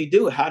what did you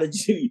do? How did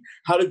you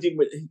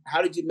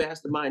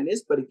mastermind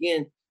this? But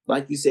again,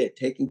 like you said,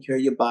 taking care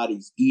of your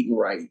bodies, eating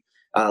right,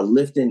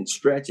 lifting,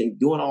 stretching,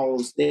 doing all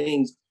those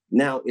things.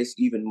 Now it's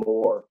even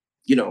more,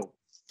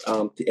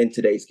 in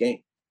today's game.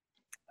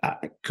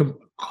 I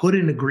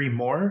couldn't agree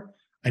more.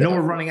 I know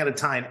we're running out of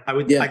time.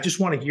 I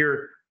just want to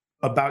hear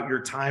about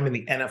your time in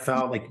the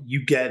NFL. Like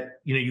you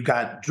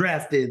got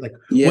drafted. Like,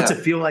 what's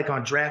it feel like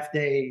on draft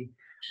day?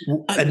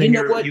 And then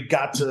you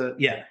got to,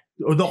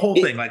 or the whole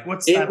thing. Like,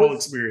 what's that whole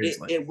experience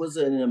like? It was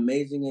an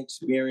amazing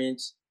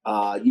experience.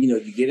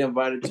 You get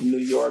invited to New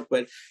York,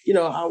 but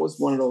I was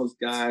one of those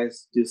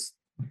guys, just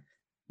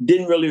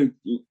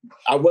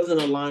I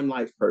wasn't a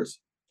limelight person.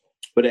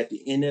 But at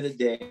the end of the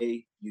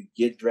day, you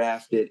get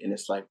drafted and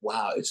it's like,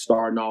 wow, it's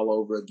starting all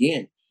over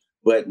again.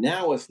 But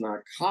now it's not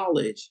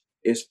college,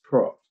 it's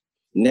pro.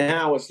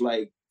 Now it's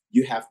like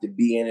you have to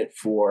be in it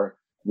for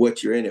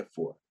what you're in it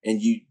for. And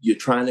you're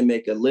trying to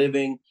make a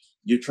living.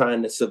 You're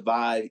trying to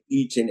survive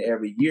each and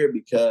every year,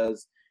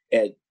 because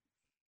at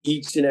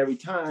each and every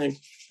time,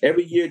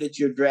 every year that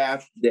you're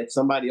drafted, that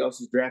somebody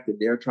else is drafted,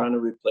 they're trying to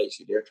replace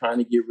you. They're trying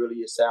to get rid of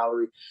your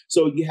salary.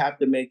 So you have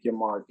to make your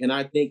mark. And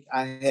I think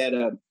I had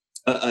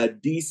a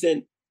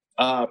decent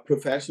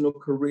professional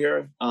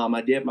career.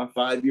 I did my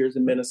 5 years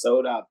in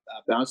Minnesota. I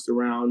bounced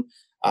around.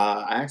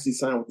 I actually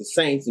signed with the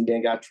Saints and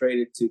then got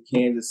traded to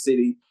Kansas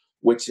City,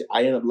 which I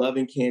ended up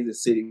loving.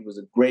 Kansas City. It was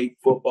a great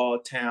football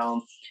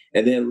town.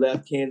 And then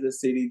left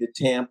Kansas City to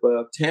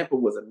Tampa. Tampa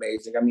was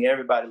amazing. I mean,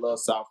 everybody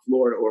loves South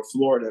Florida, or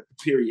Florida,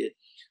 period.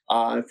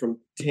 From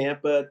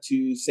Tampa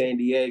to San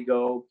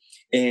Diego.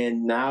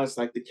 And now it's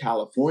like the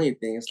California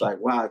thing. It's like,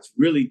 wow, it's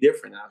really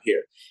different out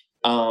here.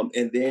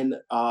 And then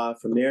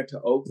from there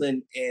to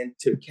Oakland. And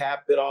to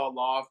cap it all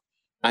off,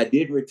 I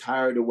did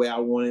retire the way I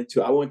wanted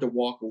to. I wanted to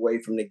walk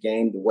away from the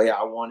game the way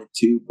I wanted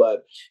to.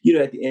 But,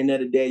 at the end of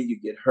the day, you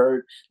get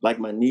hurt. Like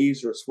my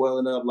knees were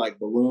swelling up like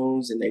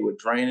balloons, and they were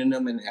draining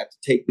them, and I had to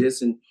take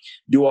this and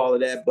do all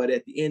of that. But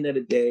at the end of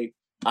the day,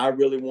 I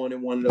really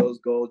wanted one of those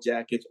gold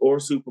jackets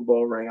or Super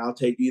Bowl ring. I'll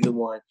take either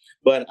one.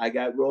 But I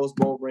got Rose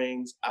Bowl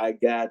rings. I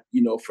got,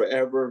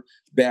 forever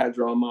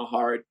Badger on my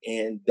heart,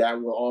 and that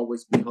will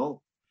always be home.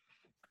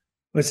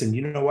 Listen,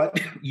 you know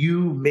what?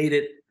 You made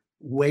it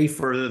way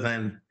further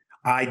than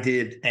I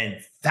did, and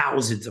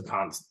thousands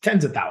upon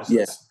tens of thousands.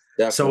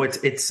 Yeah,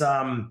 definitely.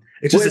 So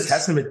it's just a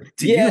testament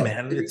to you,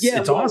 man.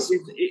 It's awesome.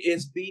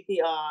 It's beat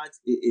the odds.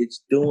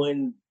 It's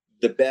doing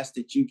the best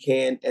that you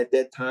can at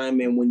that time,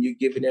 and when you're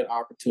given that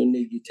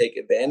opportunity, you take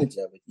advantage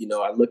of it.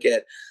 I look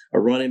at a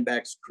running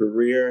back's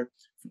career,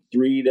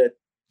 3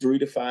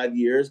 to 5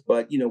 years,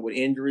 but with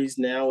injuries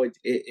now,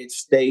 it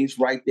stays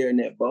right there in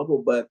that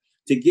bubble. But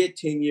to get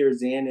 10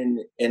 years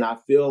in, and I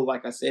feel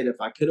like I said, if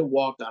I could have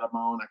walked out of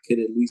my own, I could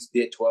at least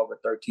did 12 or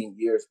 13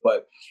 years.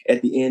 But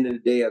at the end of the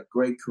day, a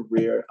great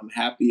career. I'm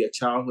happy, a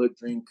childhood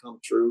dream come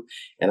true.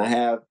 And I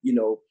have,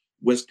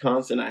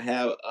 Wisconsin, I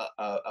have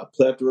a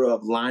plethora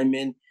of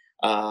linemen,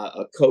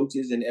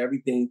 coaches and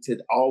everything to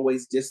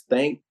always just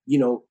thank,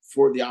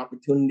 for the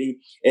opportunity.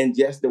 And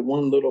just the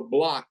one little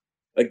block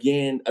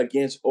again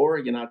against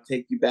Oregon, I'll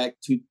take you back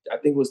to, I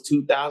think it was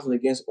 2000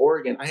 against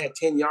Oregon. I had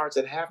 10 yards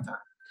at halftime.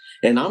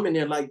 And I'm in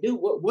there like, dude,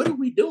 what are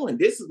we doing?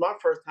 This is my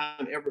first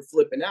time ever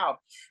flipping out.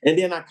 And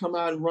then I come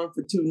out and run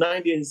for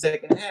 290 in the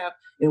second half,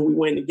 and we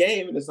win the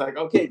game. And it's like,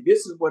 okay,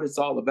 this is what it's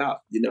all about,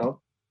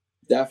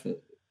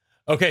 Definitely.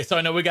 Okay, so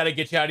I know we got to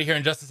get you out of here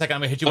in just a second.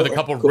 I'm going to hit you with a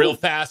couple real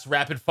fast,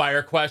 rapid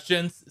fire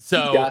questions.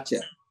 So,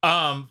 gotcha.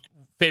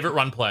 Favorite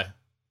run play?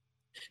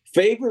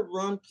 Favorite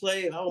run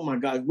play? Oh, my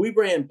God. We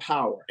ran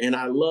power, and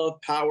I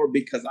love power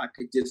because I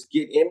could just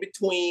get in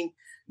between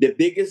the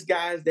biggest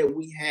guys that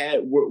we had,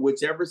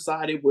 whichever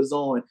side it was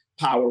on.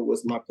 Power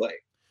was my play.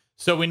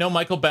 So we know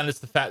Michael Bennett's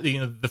the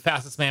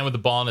fastest man with the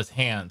ball in his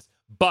hands,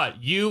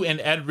 but you and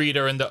Ed Reed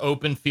are in the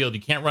open field.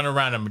 You can't run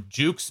around him.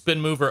 Juke,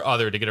 spin move, or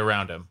other to get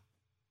around him.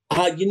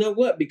 You know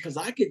what? Because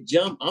I could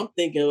jump. I'm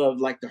thinking of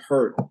like the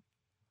hurdle.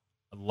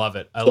 I love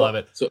it. I love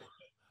it.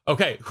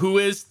 Okay, who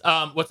is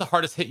what's the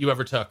hardest hit you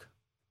ever took?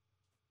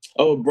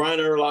 Oh, Brian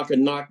Urlacher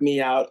knocked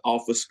me out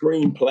off a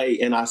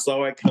screenplay, and I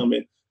saw it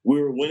coming. We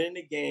were winning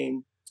the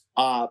game,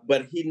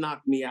 but he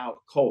knocked me out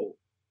cold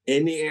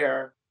in the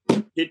air,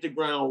 hit the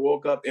ground,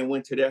 woke up, and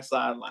went to their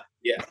sideline.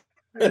 Yeah.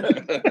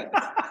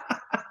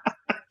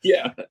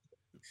 Yeah.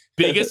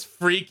 Biggest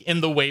freak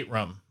in the weight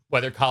room,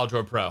 whether college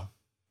or pro?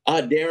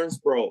 Darren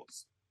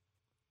Sproles.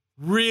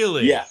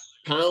 Really? Yeah.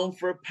 Pound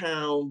for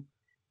pound,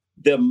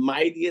 the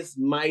mightiest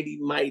might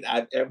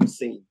I've ever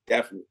seen.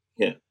 Definitely.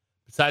 Yeah.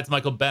 Besides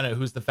Michael Bennett,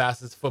 who's the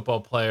fastest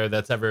football player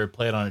that's ever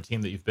played on a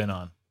team that you've been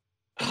on?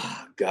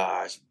 Oh,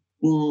 gosh.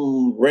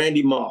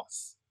 Randy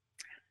Moss.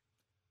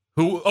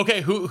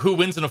 Who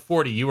wins in a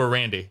 40? You or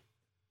Randy?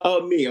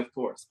 Oh, me, of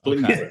course.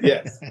 Please. Okay.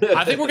 Yes.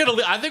 I think we're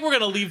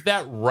gonna leave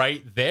that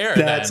right there.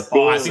 That's then.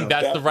 awesome. I think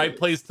that's the right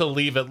place to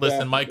leave it.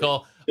 Listen,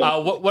 Michael,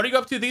 what are you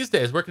up to these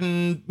days? Where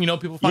can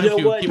people find you?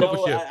 Keep up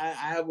with you?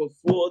 I have a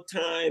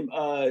full-time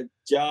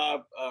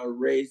job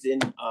raising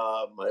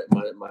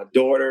my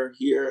daughter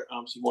here.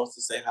 She wants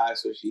to say hi,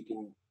 so she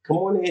can come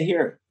on in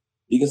here.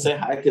 You can say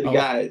hi to the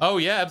guys. Oh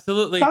yeah,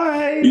 absolutely.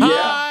 Hi.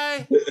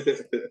 Yeah. Hi.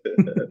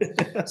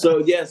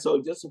 So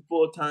just a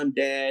full-time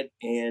dad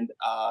and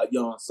a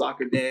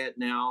soccer dad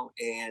now,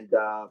 and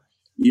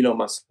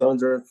my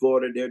sons are in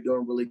Florida. They're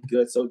doing really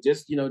good. So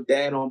just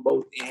dad on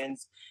both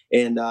ends,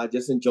 and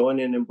just enjoying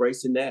and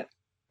embracing that.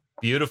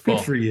 Beautiful.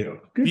 Good for you.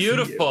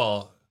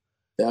 Beautiful.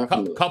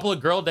 Definitely. Couple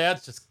of girl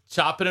dads just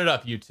chopping it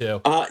up, you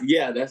two.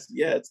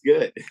 It's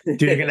good.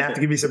 Dude, you're gonna have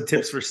to give me some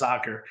tips for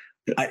soccer.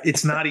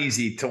 It's not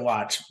easy to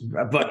watch,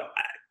 but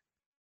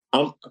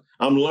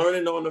I'm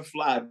learning on the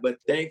fly. But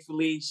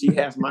thankfully, she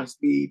has my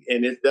speed,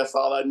 and that's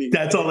all I need.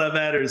 That's all that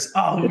matters.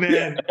 Oh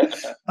man,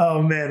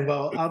 oh man.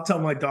 Well, I'll tell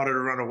my daughter to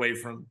run away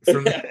from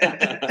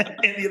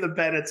any of the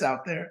Bennetts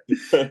out there.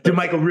 Dude,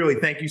 Michael, really,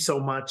 thank you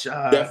so much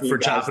for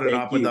chopping it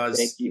up with us.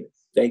 Thank you.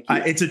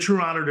 It's a true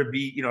honor to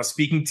be,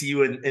 speaking to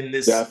you in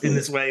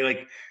this way.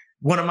 Like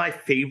one of my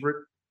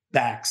favorite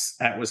backs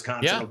at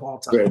Wisconsin of all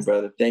time. Great,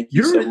 brother. Thank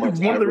you so much.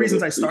 One of the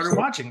reasons I started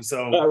watching.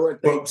 So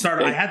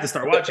I had to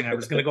start watching. I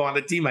was going to go on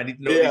the team. I didn't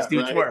know who these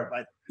dudes were.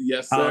 But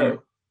yes, sir.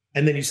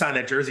 And then you signed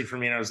that jersey for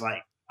me, and I was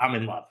like, I'm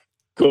in love.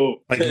 Cool.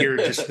 Like you're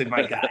just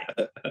my guy.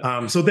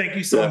 So thank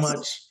you so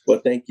much.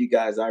 Well, thank you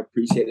guys. I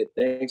appreciate it.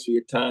 Thanks for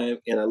your time.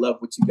 And I love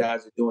what you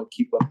guys are doing.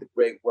 Keep up the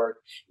great work.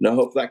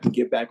 Hopefully I can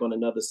get back on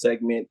another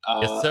segment.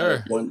 Yes,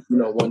 sir.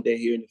 One day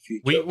here in the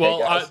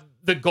future.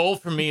 The goal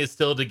for me is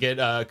still to get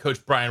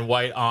Coach Brian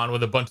White on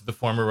with a bunch of the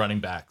former running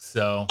backs.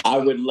 So I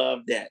would love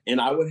that.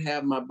 And I would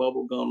have my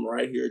bubble gum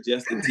right here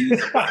just to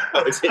tease about.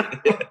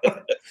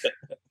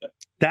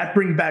 That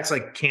brings back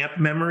like camp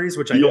memories,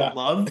 which I don't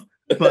love.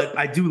 But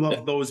I do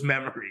love those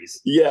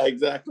memories. Yeah,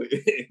 exactly.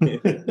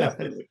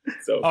 Definitely.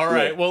 So, all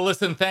right. Well,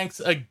 listen, thanks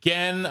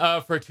again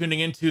for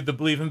tuning into the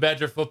Believe in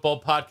Badger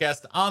Football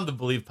podcast on the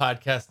Believe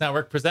Podcast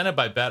Network, presented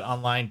by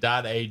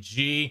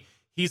betonline.ag.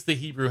 He's the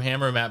Hebrew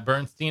Hammer, Matt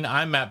Bernstein.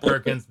 I'm Matt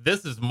Perkins.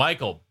 This is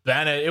Michael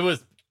Bennett. It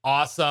was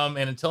awesome.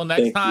 And until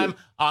next time,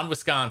 on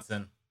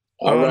Wisconsin.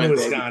 All right,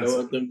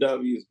 Wisconsin. Them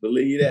W's.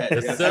 Believe that.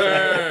 Yes,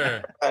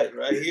 sir.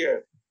 right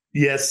here.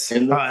 Yes. I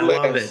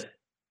love it.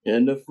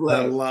 In the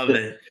flesh. I love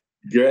it.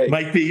 Great.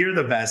 Mike B, you're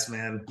the best,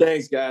 man.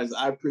 Thanks, guys.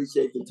 I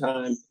appreciate the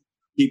time.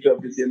 Keep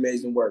up with the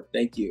amazing work.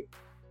 Thank you.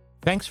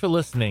 Thanks for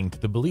listening to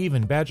the Believe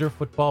in Badger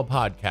Football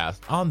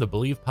podcast on the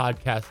Believe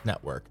Podcast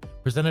Network,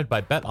 presented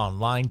by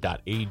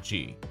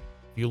betonline.ag.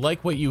 If you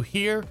like what you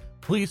hear,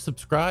 please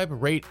subscribe,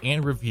 rate,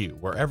 and review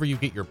wherever you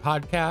get your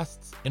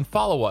podcasts, and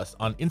follow us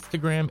on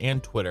Instagram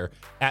and Twitter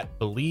at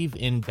Believe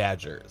in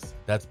Badgers.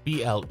 That's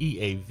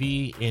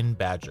BLEAV in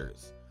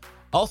Badgers.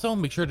 Also,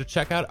 make sure to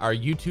check out our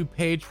YouTube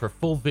page for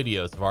full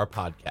videos of our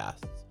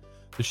podcasts.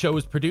 The show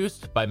is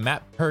produced by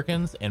Matt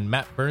Perkins and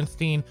Matt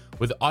Bernstein,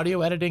 with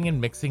audio editing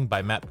and mixing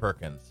by Matt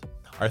Perkins.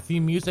 Our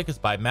theme music is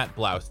by Matt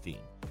Blaustein.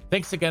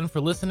 Thanks again for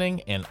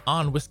listening, and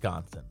on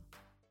Wisconsin.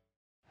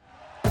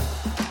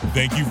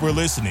 Thank you for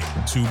listening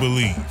to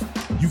Believe.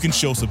 You can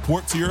show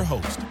support to your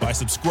host by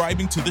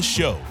subscribing to the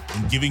show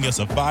and giving us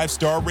a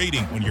 5-star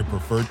rating on your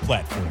preferred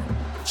platform.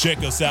 Check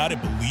us out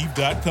at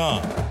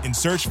Believe.com and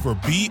search for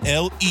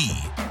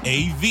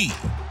BLEAV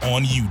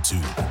on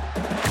YouTube.